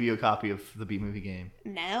 If I gave you a copy of the B-movie game.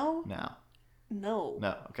 Now?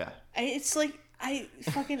 No, okay. It's like,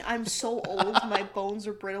 I'm so old, my bones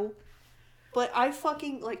are brittle. But I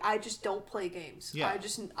just don't play games. Yeah.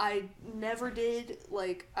 I never did.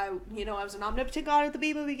 Like, I was an omnipotent god at the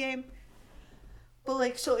B-movie game. But,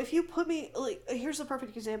 like, so if you put me, like, here's a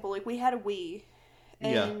perfect example. Like, we had a Wii.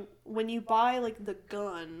 And when you buy, like, the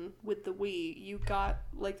gun with the Wii, you got,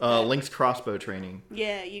 like... Link's crossbow training.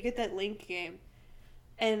 Yeah, you get that Link game.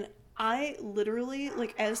 And I literally,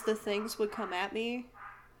 like, as the things would come at me...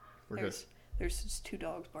 There's just two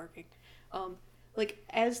dogs barking. Like,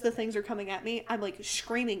 as the things are coming at me, I'm, like,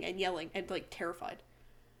 screaming and yelling and, like, terrified.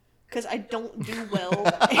 Because I don't do well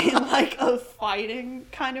in, like, a fighting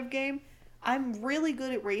kind of game. I'm really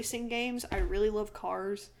good at racing games. I really love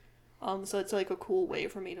cars. So it's, like, a cool way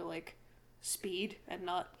for me to, like, speed and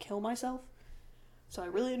not kill myself. So I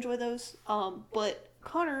really enjoy those. But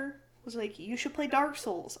Connor was like, you should play Dark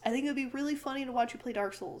Souls. I think it would be really funny to watch you play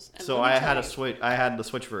Dark Souls. And so I had the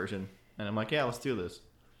Switch version. And I'm like, yeah, let's do this.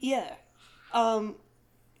 Yeah.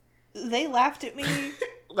 They laughed at me.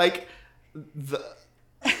 Like, the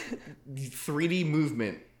 3D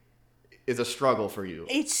movement is a struggle for you.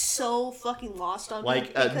 It's so fucking lost on me.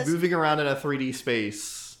 Like, moving around in a 3D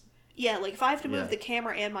space... Yeah, like, if I have to move the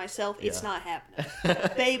camera and myself, it's not happening.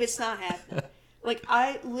 Babe, it's not happening. Like,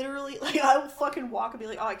 I literally, like, I will fucking walk and be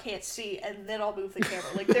like, oh, I can't see, and then I'll move the camera.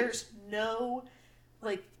 Like, there's no,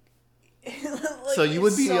 like... So you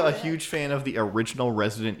would be a huge fan of the original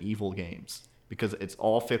Resident Evil games, because it's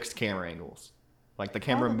all fixed camera angles. Like, the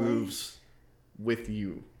camera moves with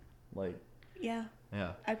you. Like... Yeah.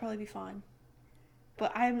 Yeah. I'd probably be fine.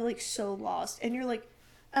 But I'm, like, so lost. And you're like...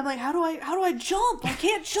 I'm like, how do I jump? I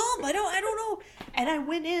can't jump. I don't know. And I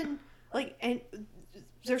went in, like, and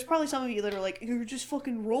there's probably some of you that are like, you're just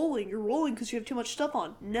fucking rolling. You're rolling because you have too much stuff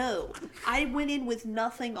on. No. I went in with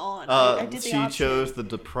nothing on. I did the she option. chose the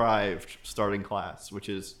deprived starting class, which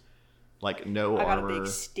is, like, no armor. I got a big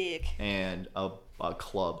stick. And a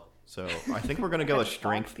club. So I think we're gonna go with Just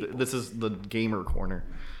strength. bonk people. This is the gamer corner.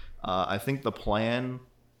 I think the plan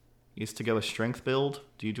is to go a strength build.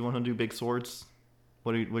 Do you want to do big swords?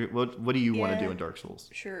 What do you want to do Yeah. in Dark Souls?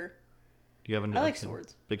 Sure. Do you have? I like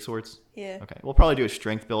swords. Big swords. Yeah. Okay, we'll probably do a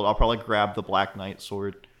strength build. I'll probably grab the Black Knight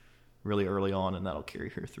sword really early on, and that'll carry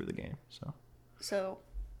her through the game. So,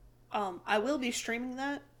 I will be streaming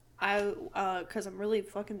that. Because I'm really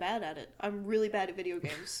fucking bad at it. I'm really bad at video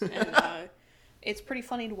games, and it's pretty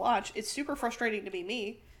funny to watch. It's super frustrating to be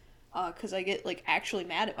me, because I get like actually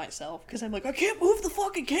mad at myself because I'm like, I can't move the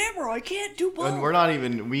fucking camera. I can't do both. And we're not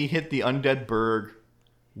even. We hit the Undead Burg.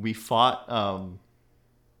 We fought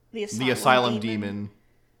the Asylum Demon,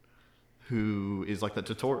 who is like the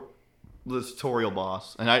tutorial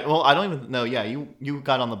boss. And I don't even know. Yeah, you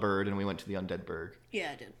got on the bird, and we went to the Undead Burg.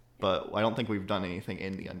 Yeah, I did. But I don't think we've done anything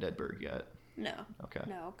in the Undead Burg yet. No. Okay.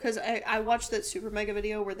 No, because I watched that Super Mega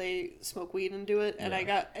video where they smoke weed and do it, and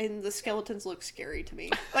and the skeletons look scary to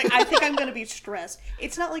me. Like, I think I'm gonna be stressed.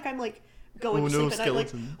 It's not like I'm like going to sleep at night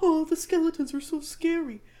like, oh, the skeletons are so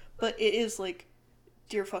scary. But it is like,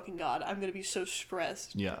 dear fucking God, I'm gonna be so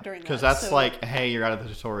stressed. Yeah. During that. Because that's like, hey, you're out of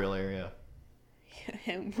the tutorial area.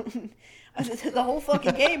 The whole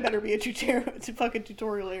fucking game better be a fucking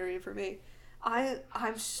tutorial area for me.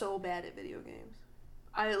 I'm so bad at video games.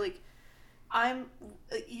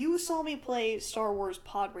 You saw me play Star Wars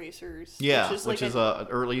Pod Racers. Yeah, which is a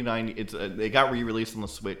early 90s. They got re-released on the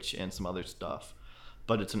Switch and some other stuff,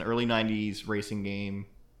 but it's an early 90s racing game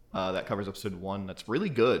that covers episode 1. That's really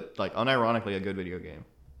good. Like, unironically, a good video game.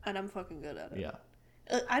 And I'm fucking good at it. Yeah.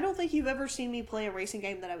 I don't think you've ever seen me play a racing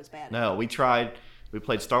game that I was bad at. No, we tried. We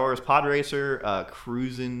played Star Wars Pod Racer,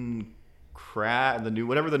 Cruisin'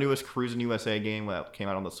 whatever the newest Cruisin' USA game that came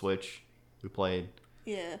out on the Switch. We played.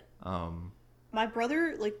 Yeah. My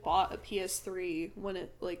brother bought a PS3 when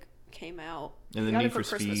it came out. And then got Need it for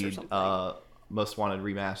Christmas or Speed, something. Most Wanted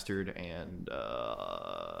Remastered, and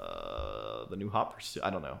the new Hot Pursuit. I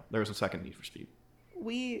don't know. There was a second Need for Speed.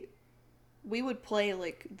 We would play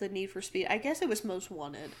the Need for Speed. I guess it was Most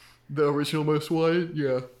Wanted. The original Most Wanted,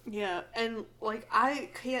 yeah. Yeah, and I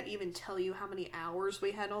can't even tell you how many hours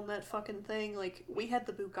we had on that fucking thing. We had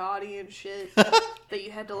the Bugatti and shit that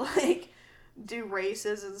you had to do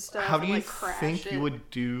races and stuff. How do you crash think it. you would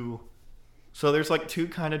do? So there's two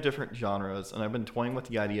kind of different genres, and I've been toying with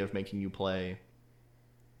the idea of making you play.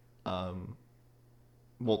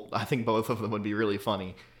 Well, I think both of them would be really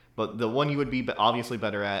funny, but the one you would be obviously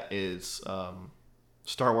better at is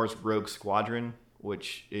Star Wars Rogue Squadron,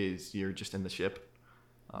 which is you're just in the ship.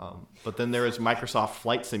 But then there is Microsoft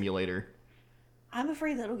Flight Simulator. I'm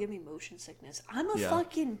afraid that'll give me motion sickness. I'm a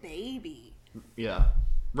fucking baby. Yeah.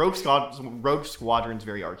 Rogue Squadron's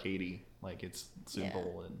very arcadey. It's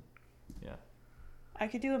simple and yeah. I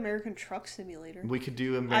could do American Truck Simulator. We could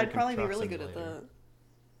do American I'd probably Truck be really Simulator. good at that.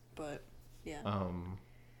 But yeah.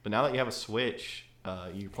 But now that you have a Switch,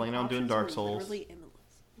 you planning on doing Dark Souls.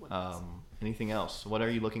 Anything else? What are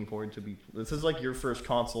you looking forward to? This is your first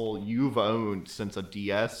console you've owned since a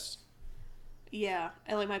DS. Yeah,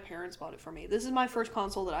 and my parents bought it for me. This is my first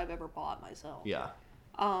console that I've ever bought myself. Yeah.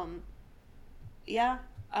 Yeah.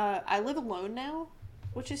 I live alone now,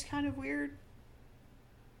 which is kind of weird.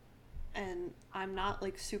 And I'm not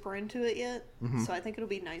super into it yet, so I think it'll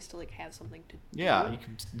be nice to have something to do. Yeah,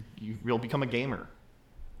 you'll become a gamer.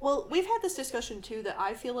 Well, we've had this discussion too that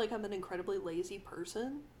I feel like I'm an incredibly lazy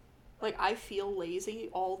person. I feel lazy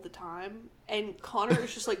all the time, and Connor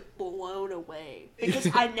is just blown away because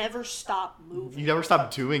I never stop moving. You never stop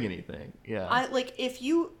doing anything. Yeah. If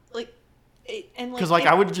you and because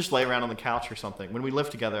I would just lay around on the couch or something. When we lived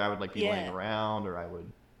together, I would be laying around, or I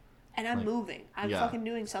would. And I'm moving. I'm fucking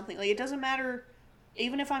doing something. It doesn't matter.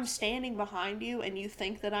 Even if I'm standing behind you and you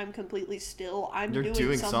think that I'm completely still, You're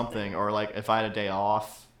doing something. Or if I had a day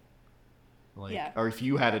off. Or if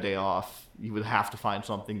you had a day off, you would have to find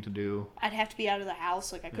something to do. I'd have to be out of the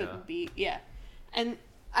house. I couldn't be. Yeah. And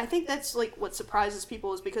I think that's what surprises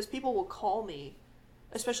people is because people will call me,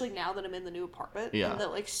 especially now that I'm in the new apartment. Yeah. And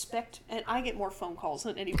they'll expect, and I get more phone calls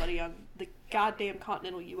than anybody on the goddamn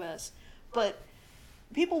continental U.S. But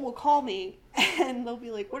people will call me and they'll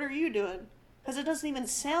be like, what are you doing? Because it doesn't even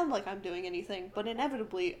sound like I'm doing anything, but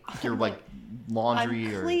inevitably you're laundry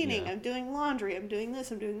I'm cleaning, or I'm doing laundry, I'm doing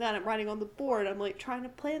this, I'm doing that, I'm writing on the board, I'm trying to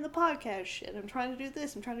plan the podcast shit, I'm trying to do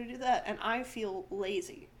this, I'm trying to do that, and I feel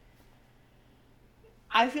lazy.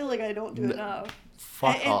 I feel like I don't do enough.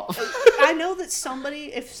 Fuck off. I know that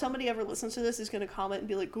if somebody ever listens to this, is going to comment and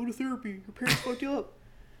be like, go to therapy, your parents fucked you up.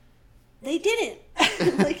 They didn't.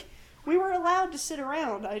 We were allowed to sit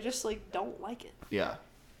around. I just don't like it. Yeah.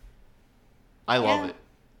 I love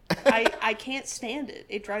it. I can't stand it.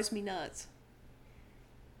 It drives me nuts.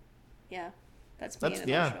 Yeah, that's me in a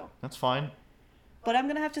nutshell. That's fine. But I'm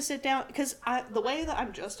gonna have to sit down because the way that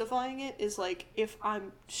I'm justifying it is like if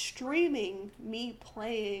I'm streaming me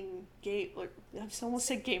playing like I almost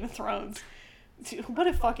said Game of Thrones. Dude, what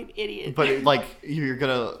a fucking idiot! But like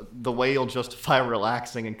the way you'll justify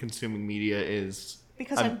relaxing and consuming media is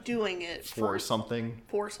because I'm doing it for something.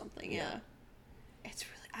 For something, yeah. It's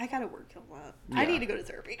really I gotta work on that. Yeah. I need to go to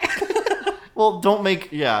therapy. Well, don't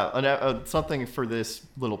make something for this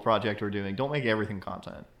little project we're doing. Don't make everything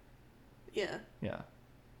content. Yeah. Yeah.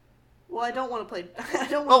 Well, I don't want to play. I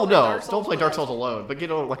don't. Oh no! Don't play Dark Souls alone. But get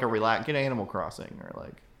Animal Crossing or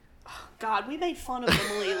like. God, we made fun of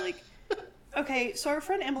Emily. Like, okay, so our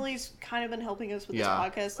friend Emily's kind of been helping us with this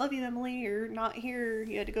podcast. Love you, Emily. You're not here.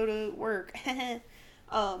 You had to go to work.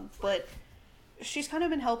 But she's kind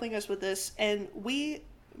of been helping us with this, and we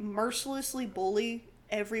mercilessly bully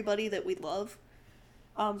everybody that we love.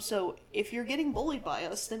 So if you're getting bullied by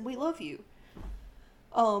us, then we love you.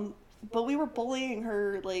 But we were bullying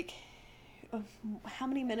her, like, how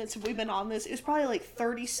many minutes have we been on this? It was probably like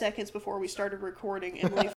 30 seconds before we started recording.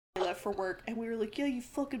 Emily left for work, and we were like, yeah, you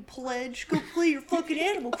fucking pledge. Go play your fucking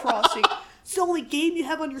Animal Crossing. It's the only game you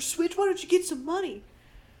have on your Switch. Why don't you get some money?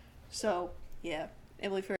 So, yeah.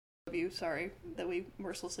 Emily, I love you. Sorry that we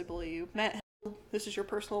mercilessly bully you. Matt, this is your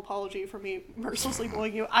personal apology for me mercilessly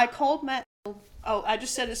bullying you. I called Matt. Oh, I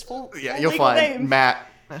just said his full you'll legal find name. Matt.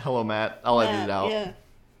 Hello, Matt. I'll edit it out. Yeah.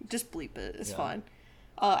 Just bleep it. It's fine.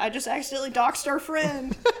 I just accidentally doxed our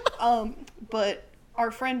friend. But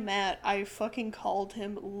our friend Matt, I fucking called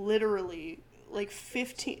him literally like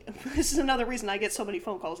 15. This is another reason I get so many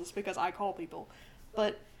phone calls. It's because I call people.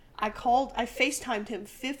 But I FaceTimed him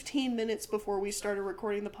 15 minutes before we started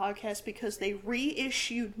recording the podcast because they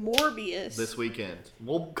reissued Morbius. This weekend.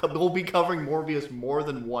 We'll be covering Morbius more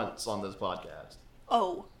than once on this podcast.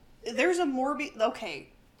 Oh, there's a Morbius. Okay.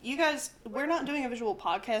 You guys, we're not doing a visual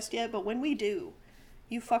podcast yet, but when we do,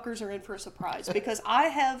 you fuckers are in for a surprise. Because I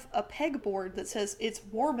have a pegboard that says, it's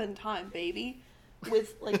Mormon time, baby,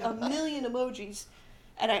 with like a million emojis.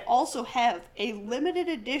 And I also have a limited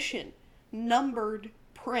edition numbered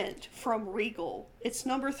print from Regal. It's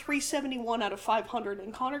number 371 out of 500,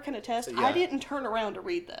 and Connor can attest, I didn't turn around to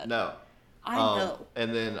read that. No. I know.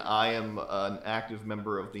 And then I am an active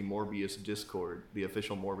member of the Morbius Discord, the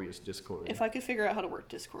official Morbius Discord. If I could figure out how to work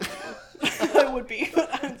Discord, I would be,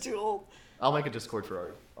 but I'm too old. I'll make a Discord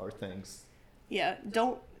for our things. Yeah,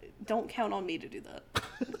 don't count on me to do that.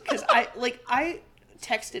 Because I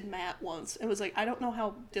texted Matt once and was like, I don't know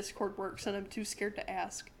how Discord works and I'm too scared to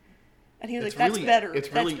ask. And he was that's better.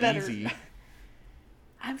 It's really easy.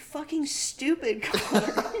 I'm fucking stupid,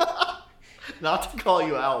 Connor. Not to call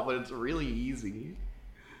you out, but it's really easy.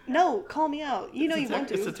 No, call me out. You know you want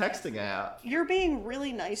to. It's a texting app. You're being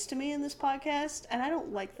really nice to me in this podcast, and I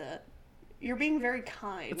don't like that. You're being very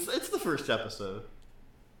kind. It's the first episode.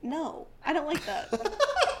 No, I don't like that.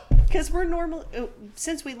 Because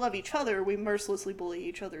since we love each other, we mercilessly bully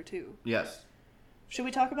each other too. Yes. Should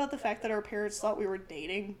we talk about the fact that our parents thought we were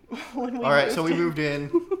dating when we moved? All right, so we moved in.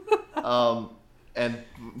 And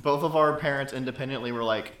both of our parents independently were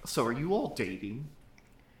like, so are you all dating?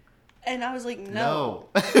 And I was like, no.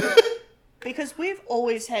 Because we've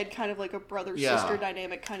always had kind of like a brother-sister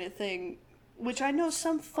dynamic kind of thing, which I know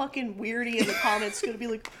some fucking weirdie in the comments is going to be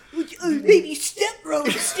like, maybe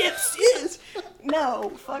stepbrother, stepsis.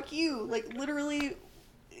 No, fuck you. Like, literally,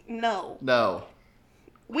 no. No.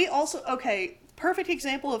 We also, perfect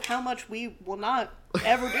example of how much we will not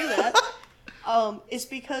ever do that. Is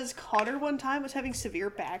because Connor one time was having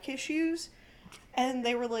severe back issues, and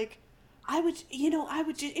they were like,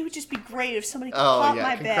 it would just be great if somebody could pop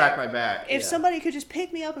my back. Crack my back. If somebody could just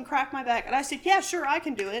pick me up and crack my back. And I said, yeah, sure, I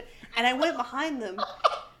can do it. And I went behind them,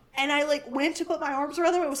 and I went to put my arms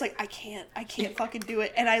around them. I was like, I can't fucking do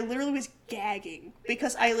it. And I literally was gagging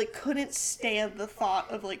because I couldn't stand the thought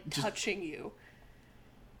of touching you.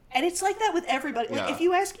 And it's like that with everybody. Yeah. If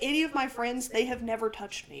you ask any of my friends, they have never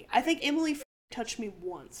touched me. I think Emily touched me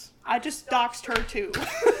once. I just doxed her too.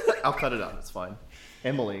 I'll cut it out. It's fine.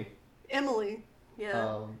 Emily.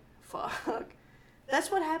 Yeah. Fuck.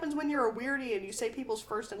 That's what happens when you're a weirdie and you say people's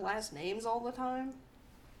first and last names all the time.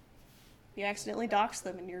 You accidentally dox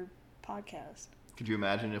them in your podcast. Could you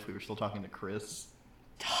imagine if we were still talking to Chris?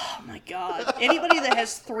 Oh my god. Anybody that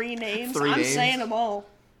has three names, I'm saying them all.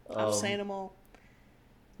 I'm saying them all.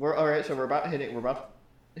 We're about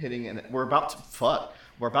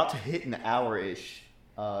to hit an hour-ish.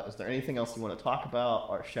 Is there anything else you want to talk about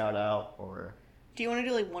or shout out or? Do you want to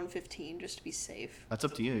do 1:15 just to be safe? That's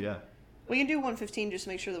up to you, yeah. We can do 115 just to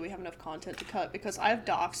make sure that we have enough content to cut, because I've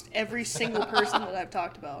doxed every single person that I've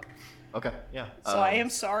talked about. Okay, yeah. So I am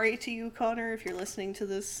sorry to you, Connor, if you're listening to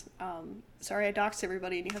this. Sorry I doxed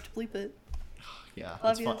everybody and you have to bleep it. Yeah,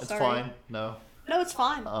 Love it's you, fine. It's sorry. fine. No, it's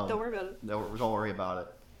fine. Don't worry about it. no, don't worry about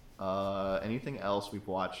it. Anything else we've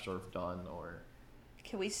watched or done or?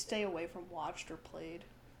 Can we stay away from watched or played?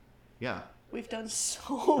 Yeah. We've done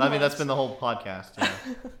so I mean, that's much. been the whole podcast. Yeah.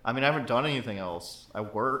 I mean, I haven't done anything else. I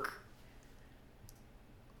work.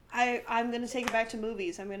 I'm gonna take it back to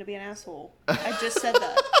movies. I'm gonna be an asshole. I just said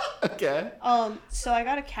that. Okay. So I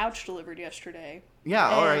got a couch delivered yesterday. Yeah.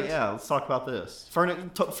 All right. And- Yeah. Let's talk about this.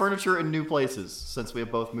 Furniture in new places, since we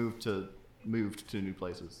have both moved to new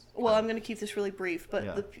places. Well, I'm gonna keep this really brief, but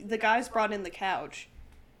Yeah. the guys brought in the couch,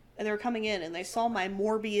 and they were coming in, and they saw my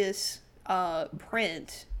Morbius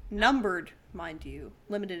print, numbered, mind you,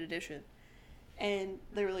 limited edition, and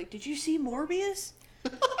they were like, "Did you see Morbius?"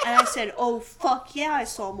 And I said, "Oh fuck yeah, I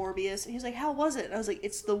saw Morbius." And he's like, "How was it?" And I was like,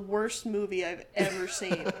 "It's the worst movie I've ever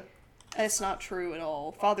seen." That's not true at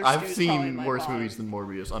all. Father I've Stew's probably seen my worse vibe. movies than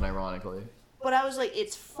Morbius, unironically. But I was like,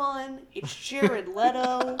 it's fun. It's Jared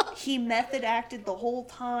Leto. He method acted the whole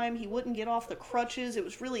time. He wouldn't get off the crutches. It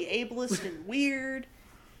was really ableist and weird.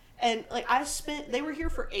 And like they were here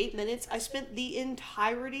for 8 minutes. I spent the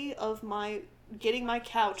entirety of my getting my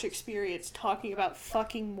couch experience talking about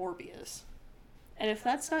fucking Morbius. And if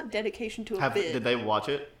that's not dedication to a bit. Did they watch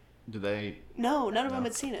it? Did they? No, none of them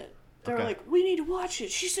had seen it. They were Okay. like, we need to watch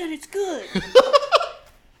it. She said it's good.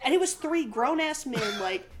 And it was 3 grown-ass men,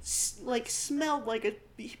 like smelled like a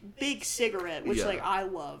big cigarette, which, Yeah. like, I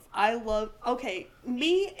love. Okay,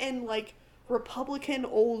 me and, like, Republican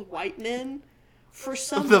old white men, for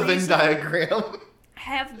some The Venn reason, diagram.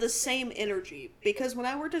 have the same energy. Because when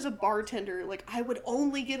I worked as a bartender, like, I would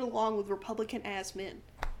only get along with Republican-ass men.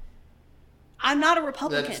 I'm not a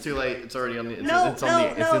Republican. That's too late. It's already on the. It's in the No, air. it's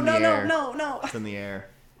It's in the air.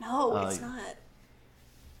 No, it's not.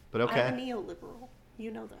 But okay. I'm a neoliberal.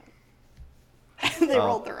 You know that. They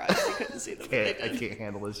rolled their eyes. I couldn't see them. But they I did. can't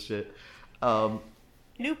handle this shit.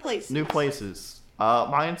 New place. New places.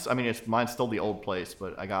 Mine's still the old place,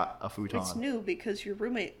 but I got a futon. It's new because your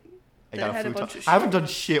roommate I that got had a a futon. bunch of shit. I haven't done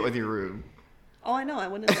shit with your room. Oh, I know. I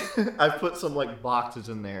went in there. I've put some like boxes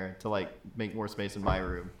in there to like make more space in my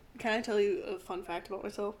room. Can I tell you a fun fact about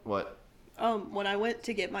myself? What? When I went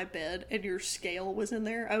to get my bed and your scale was in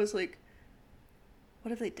there, I was like,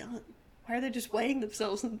 what have they done? Why are they just weighing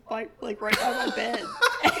themselves right by my bed?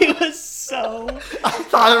 And it was so... I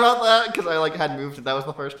thought about that because I like had moved. That was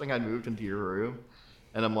the first thing I moved into your room,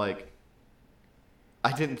 and I'm like,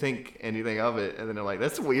 I didn't think anything of it, and then I'm like,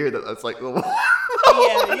 that's weird that that's like the one.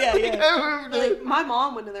 Yeah. I moved it. Like, my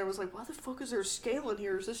mom went in there and was like, why the fuck is there a scale in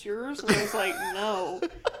here? Is this yours? And I was like, no.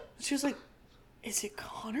 She was like, is it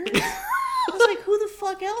Connor's? I was like, who the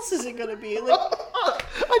fuck else is it gonna be? Like,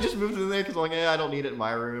 I just moved it in there because I'm like, I don't need it in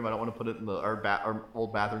my room. I don't want to put it in our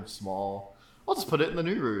old bathroom's small. I'll just put it in the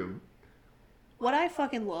new room. what I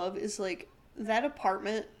fucking love is, like, that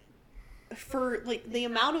apartment, for, like, the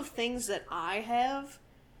amount of things that I have,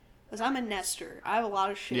 because I'm a nester. I have a lot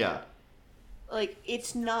of shit. Yeah. Like,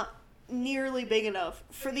 it's not nearly big enough.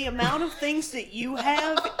 For the amount of things that you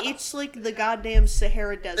have, it's like the goddamn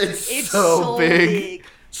Sahara Desert. It's so big.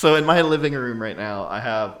 So in my living room right now,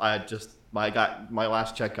 my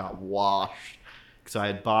last check got washed because I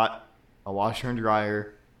had bought a washer and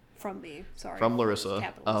dryer From me, sorry. from Larissa.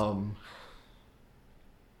 Capitalism.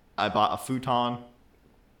 I bought a futon,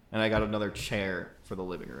 and I got another chair for the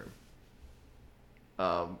living room.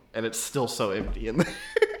 And it's still so empty in there.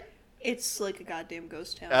 It's like a goddamn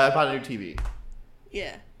ghost town. I bought a new TV.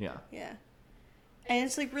 Yeah. Yeah. Yeah. And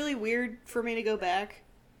it's, like, really weird for me to go back,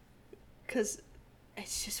 because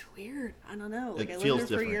it's just weird. I don't know. Like, It I feels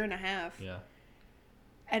lived there for a different. year and a half. Yeah.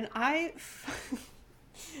 And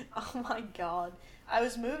oh my god. I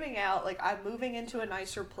was moving out, like, I'm moving into a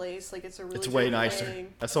nicer place, like, it's a really It's way good nicer.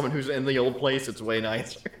 thing. As someone who's in the old place, it's way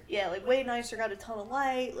nicer. Yeah, like, way nicer, got a ton of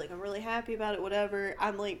light, like, I'm really happy about it, whatever.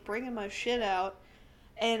 I'm, like, bringing my shit out,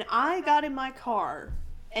 and I got in my car,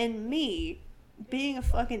 and me, being a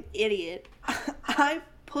fucking idiot, I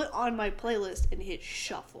put on my playlist and hit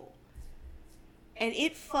shuffle. And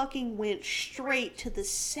it fucking went straight to the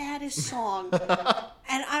saddest song,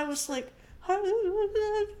 and I was like,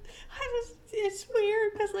 it's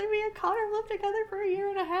weird because like me and Connor lived together for a year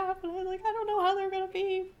and a half, and I'm like, I don't know how they're gonna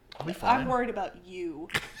be. I'll be fine. I'm worried about you.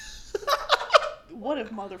 What if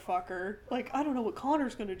motherfucker? Like, I don't know what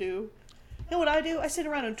Connor's gonna do. You know what I do? I sit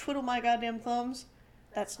around and twiddle my goddamn thumbs.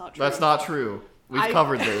 That's not true. That's not true. We've I-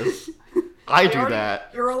 covered this. I do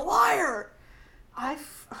that. You're a liar.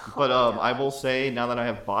 But I will say, now that I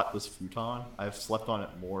have bought this futon, I've slept on it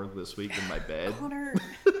more this week than my bed. Connor,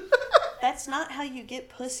 that's not how you get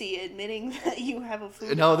pussy, admitting that you have a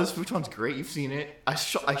futon. No, this futon's great. You've seen it. I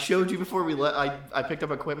showed you before we I picked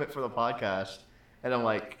up equipment for the podcast, and I'm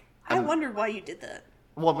like... I wondered why you did that.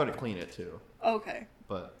 Well, I'm going to clean it, too. Okay.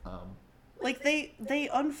 But, Like, they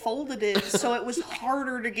unfolded it so it was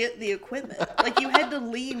harder to get the equipment. Like, you had to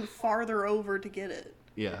lean farther over to get it.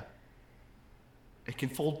 Yeah. It can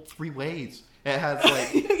fold 3 ways. It has,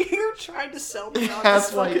 like... You're trying to sell me on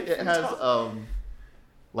this fucking it has, futon.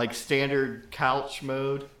 like, standard couch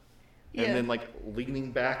mode, Yeah. and then, like,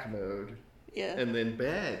 leaning back mode, Yeah. and then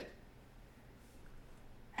bed.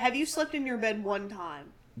 Have you slept in your bed one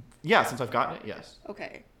time? Yeah, since I've gotten it, yes.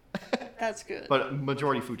 Okay. That's good. But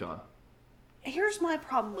majority futon. Here's my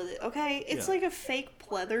problem with it, okay? It's Yeah. like a fake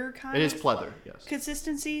pleather kind It of is pleather, yes.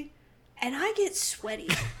 consistency, and I get sweaty.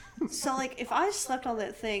 So, like, if I slept on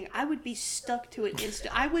that thing, I would be stuck to it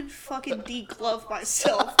instant. I would fucking deglove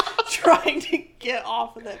myself trying to get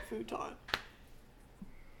off of that futon.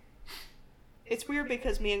 It's weird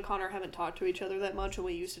because me and Connor haven't talked to each other that much, and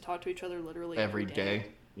we used to talk to each other literally Every day.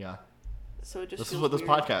 Yeah. So it just This is feels what this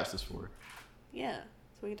weird. podcast is for. Yeah,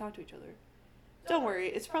 so we can talk to each other. Don't worry,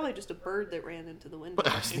 it's probably just a bird that ran into the window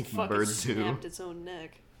I was and thinking fucking birds, too. snapped its own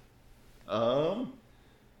neck.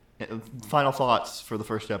 Final thoughts for the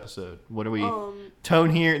first episode. What do we... Tone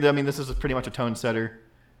here, I mean, this is pretty much a tone setter.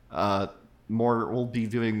 We'll be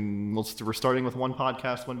doing... We're starting with one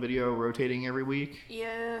podcast, one video, rotating every week.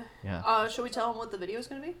 Yeah. Yeah. Should we tell them what the video is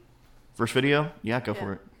going to be? First video? Yeah, go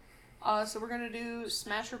for it. So we're going to do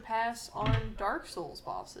Smash or Pass on Dark Souls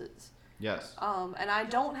bosses. Yes. And I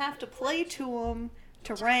don't have to play to them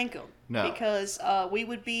to rank them. No. Because we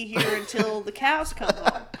would be here until the cows come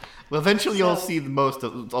home. Well, eventually you'll So- see the most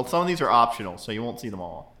of... Some of these are optional, so you won't see them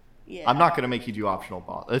all. Yeah. I'm not going to make you do optional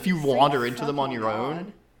boss. If you Thank wander into them on fucking your God.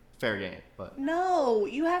 own, fair game. But No,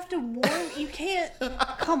 you have to warn. You can't.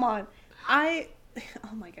 Come on. Oh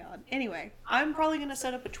my god. Anyway, I'm probably gonna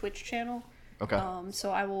set up a Twitch channel. okay.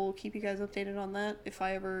 So I will keep you guys updated on that. If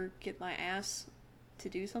I ever get my ass to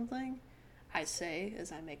do something, I say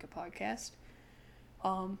as I make a podcast.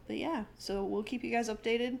 But yeah, so we'll keep you guys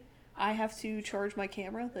updated. I have to charge my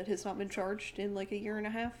camera that has not been charged in like a year and a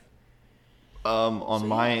half. On so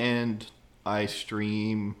my yeah. end, I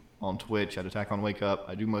stream on Twitch at Attack on Wake Up.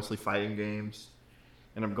 I do mostly fighting games,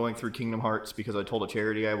 and I'm going through Kingdom Hearts because I told a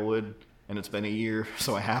charity I would, and it's been a year,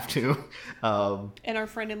 so I have to. And our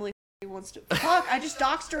friend Emily wants to. Fuck! I just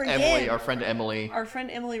doxed her again. Emily, our friend Emily. Our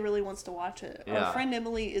friend Emily really wants to watch it. Yeah. Our friend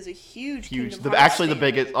Emily is a huge Huge. Kingdom Hearts Actually, the fan.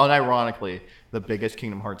 biggest, unironically, the biggest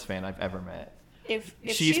Kingdom Hearts fan I've ever met. If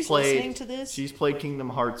she's listening to this, She's played Kingdom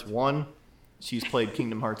Hearts 1. She's played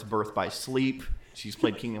Kingdom Hearts Birth by Sleep. She's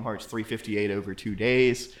played Kingdom Hearts 358 over 2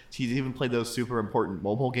 days. She's even played those super important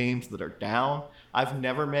mobile games that are down. I've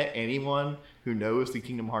never met anyone who knows the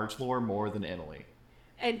Kingdom Hearts lore more than Emily.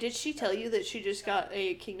 and did she tell you that she just got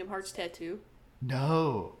a Kingdom Hearts tattoo?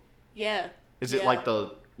 No. Yeah. Is it Yeah. like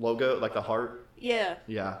the logo, like the heart? Yeah,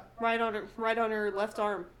 Yeah. right on her left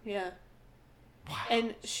arm. Yeah. Wow.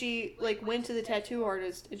 And she like went to the tattoo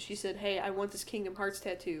artist and she said, "Hey, I want this Kingdom Hearts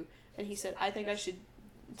tattoo." And he said, "I think I should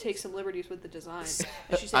take some liberties with the design."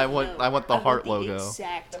 And she said, I want the heart logo."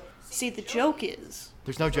 Exact. See, the joke is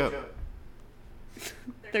There's no joke.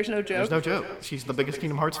 there's no joke. There's no joke. She's the biggest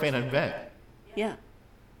Kingdom Hearts fan I've met. Yeah.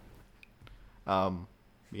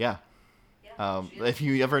 Yeah. If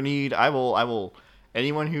you ever need, I will.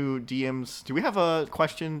 Anyone who DMs, do we have a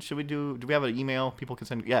question? Do we have an email people can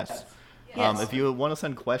send? Yes. Yes. If you want to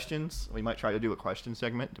send questions, we might try to do a question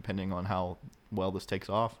segment depending on how well this takes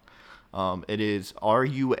off. It is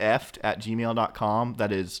rufed@gmail.com.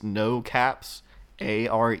 That is no caps,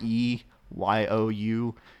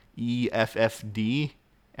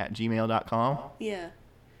 AREYOUEFFD@gmail.com. Yeah.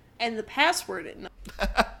 And the password it.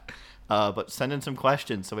 But send in some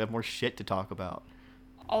questions so we have more shit to talk about.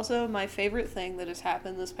 Also, my favorite thing that has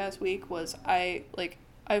happened this past week was I've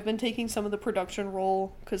been taking some of the production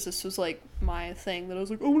role because this was like my thing that I was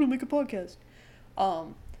like, I want to make a podcast.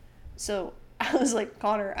 So I was like,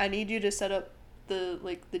 Connor, I need you to set up the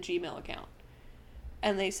Gmail account.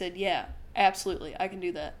 And they said, yeah, absolutely, I can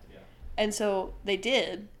do that. Yeah. And so they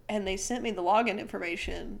did, and they sent me the login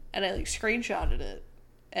information, and I screenshotted it,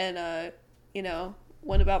 and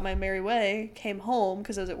went about my merry way, came home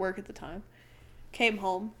because I was at work at the time. Came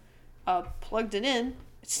home, plugged it in.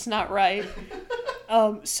 It's not right.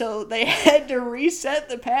 So they had to reset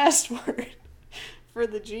the password for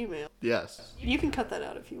the Gmail. Yes. You can cut that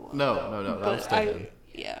out if you want. No. That was But taken.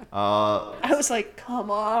 yeah. Uh, I was like, come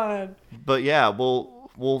on. But yeah, well,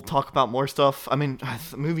 we'll talk about more stuff. I mean,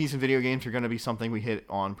 movies and video games are going to be something we hit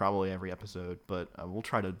on probably every episode, but we'll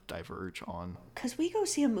try to diverge on. Cause we go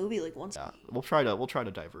see a movie like once. Yeah, we'll try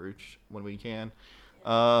to diverge when we can.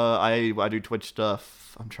 I do Twitch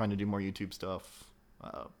stuff. I'm trying to do more YouTube stuff.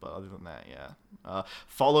 But other than that, yeah.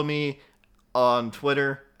 Follow me on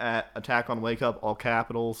Twitter at Attack on Wake Up, all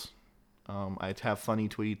capitals. I have funny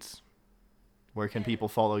tweets. Where can people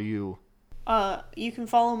follow you? You can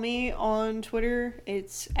follow me on Twitter.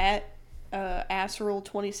 It's at Assiral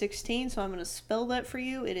 2016. So I'm going to spell that for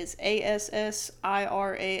you. It is ASSIRAL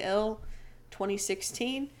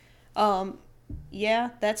 2016. Yeah,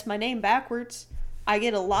 that's my name backwards. I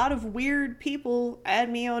get a lot of weird people add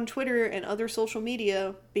me on Twitter and other social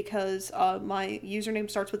media because my username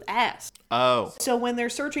starts with ass. Oh. So when they're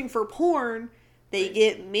searching for porn, they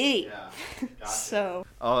get me. Yeah. Gotcha. So.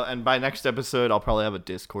 And by next episode, I'll probably have a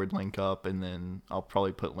Discord link up, and then I'll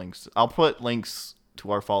probably put links. I'll put links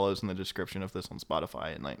to our follows in the description of this on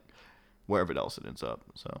Spotify and like wherever else it ends up.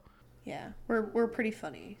 So. Yeah, we're pretty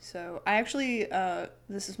funny. So I actually,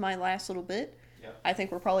 this is my last little bit. Yeah. I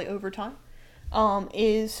think we're probably over time.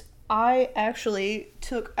 Is I actually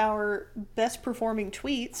took our best performing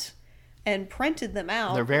tweets and printed them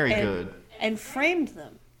out. They're very good. And framed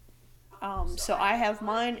them. So I have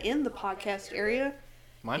mine in the podcast area.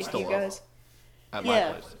 Mine's If still you up guys, at yeah.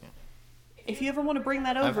 my place. Yeah. If you ever want to bring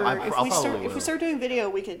that over, I'll if probably we start doing video,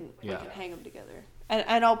 we can hang them together.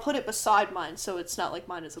 And I'll put it beside mine so it's not like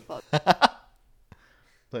mine is a bug.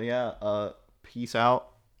 So yeah, peace out.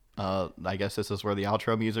 I guess this is where the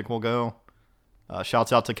outro music will go.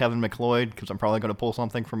 Shouts out to Kevin McLeod, because I'm probably going to pull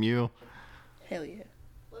something from you. Hell yeah.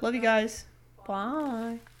 Love you guys.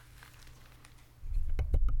 Bye.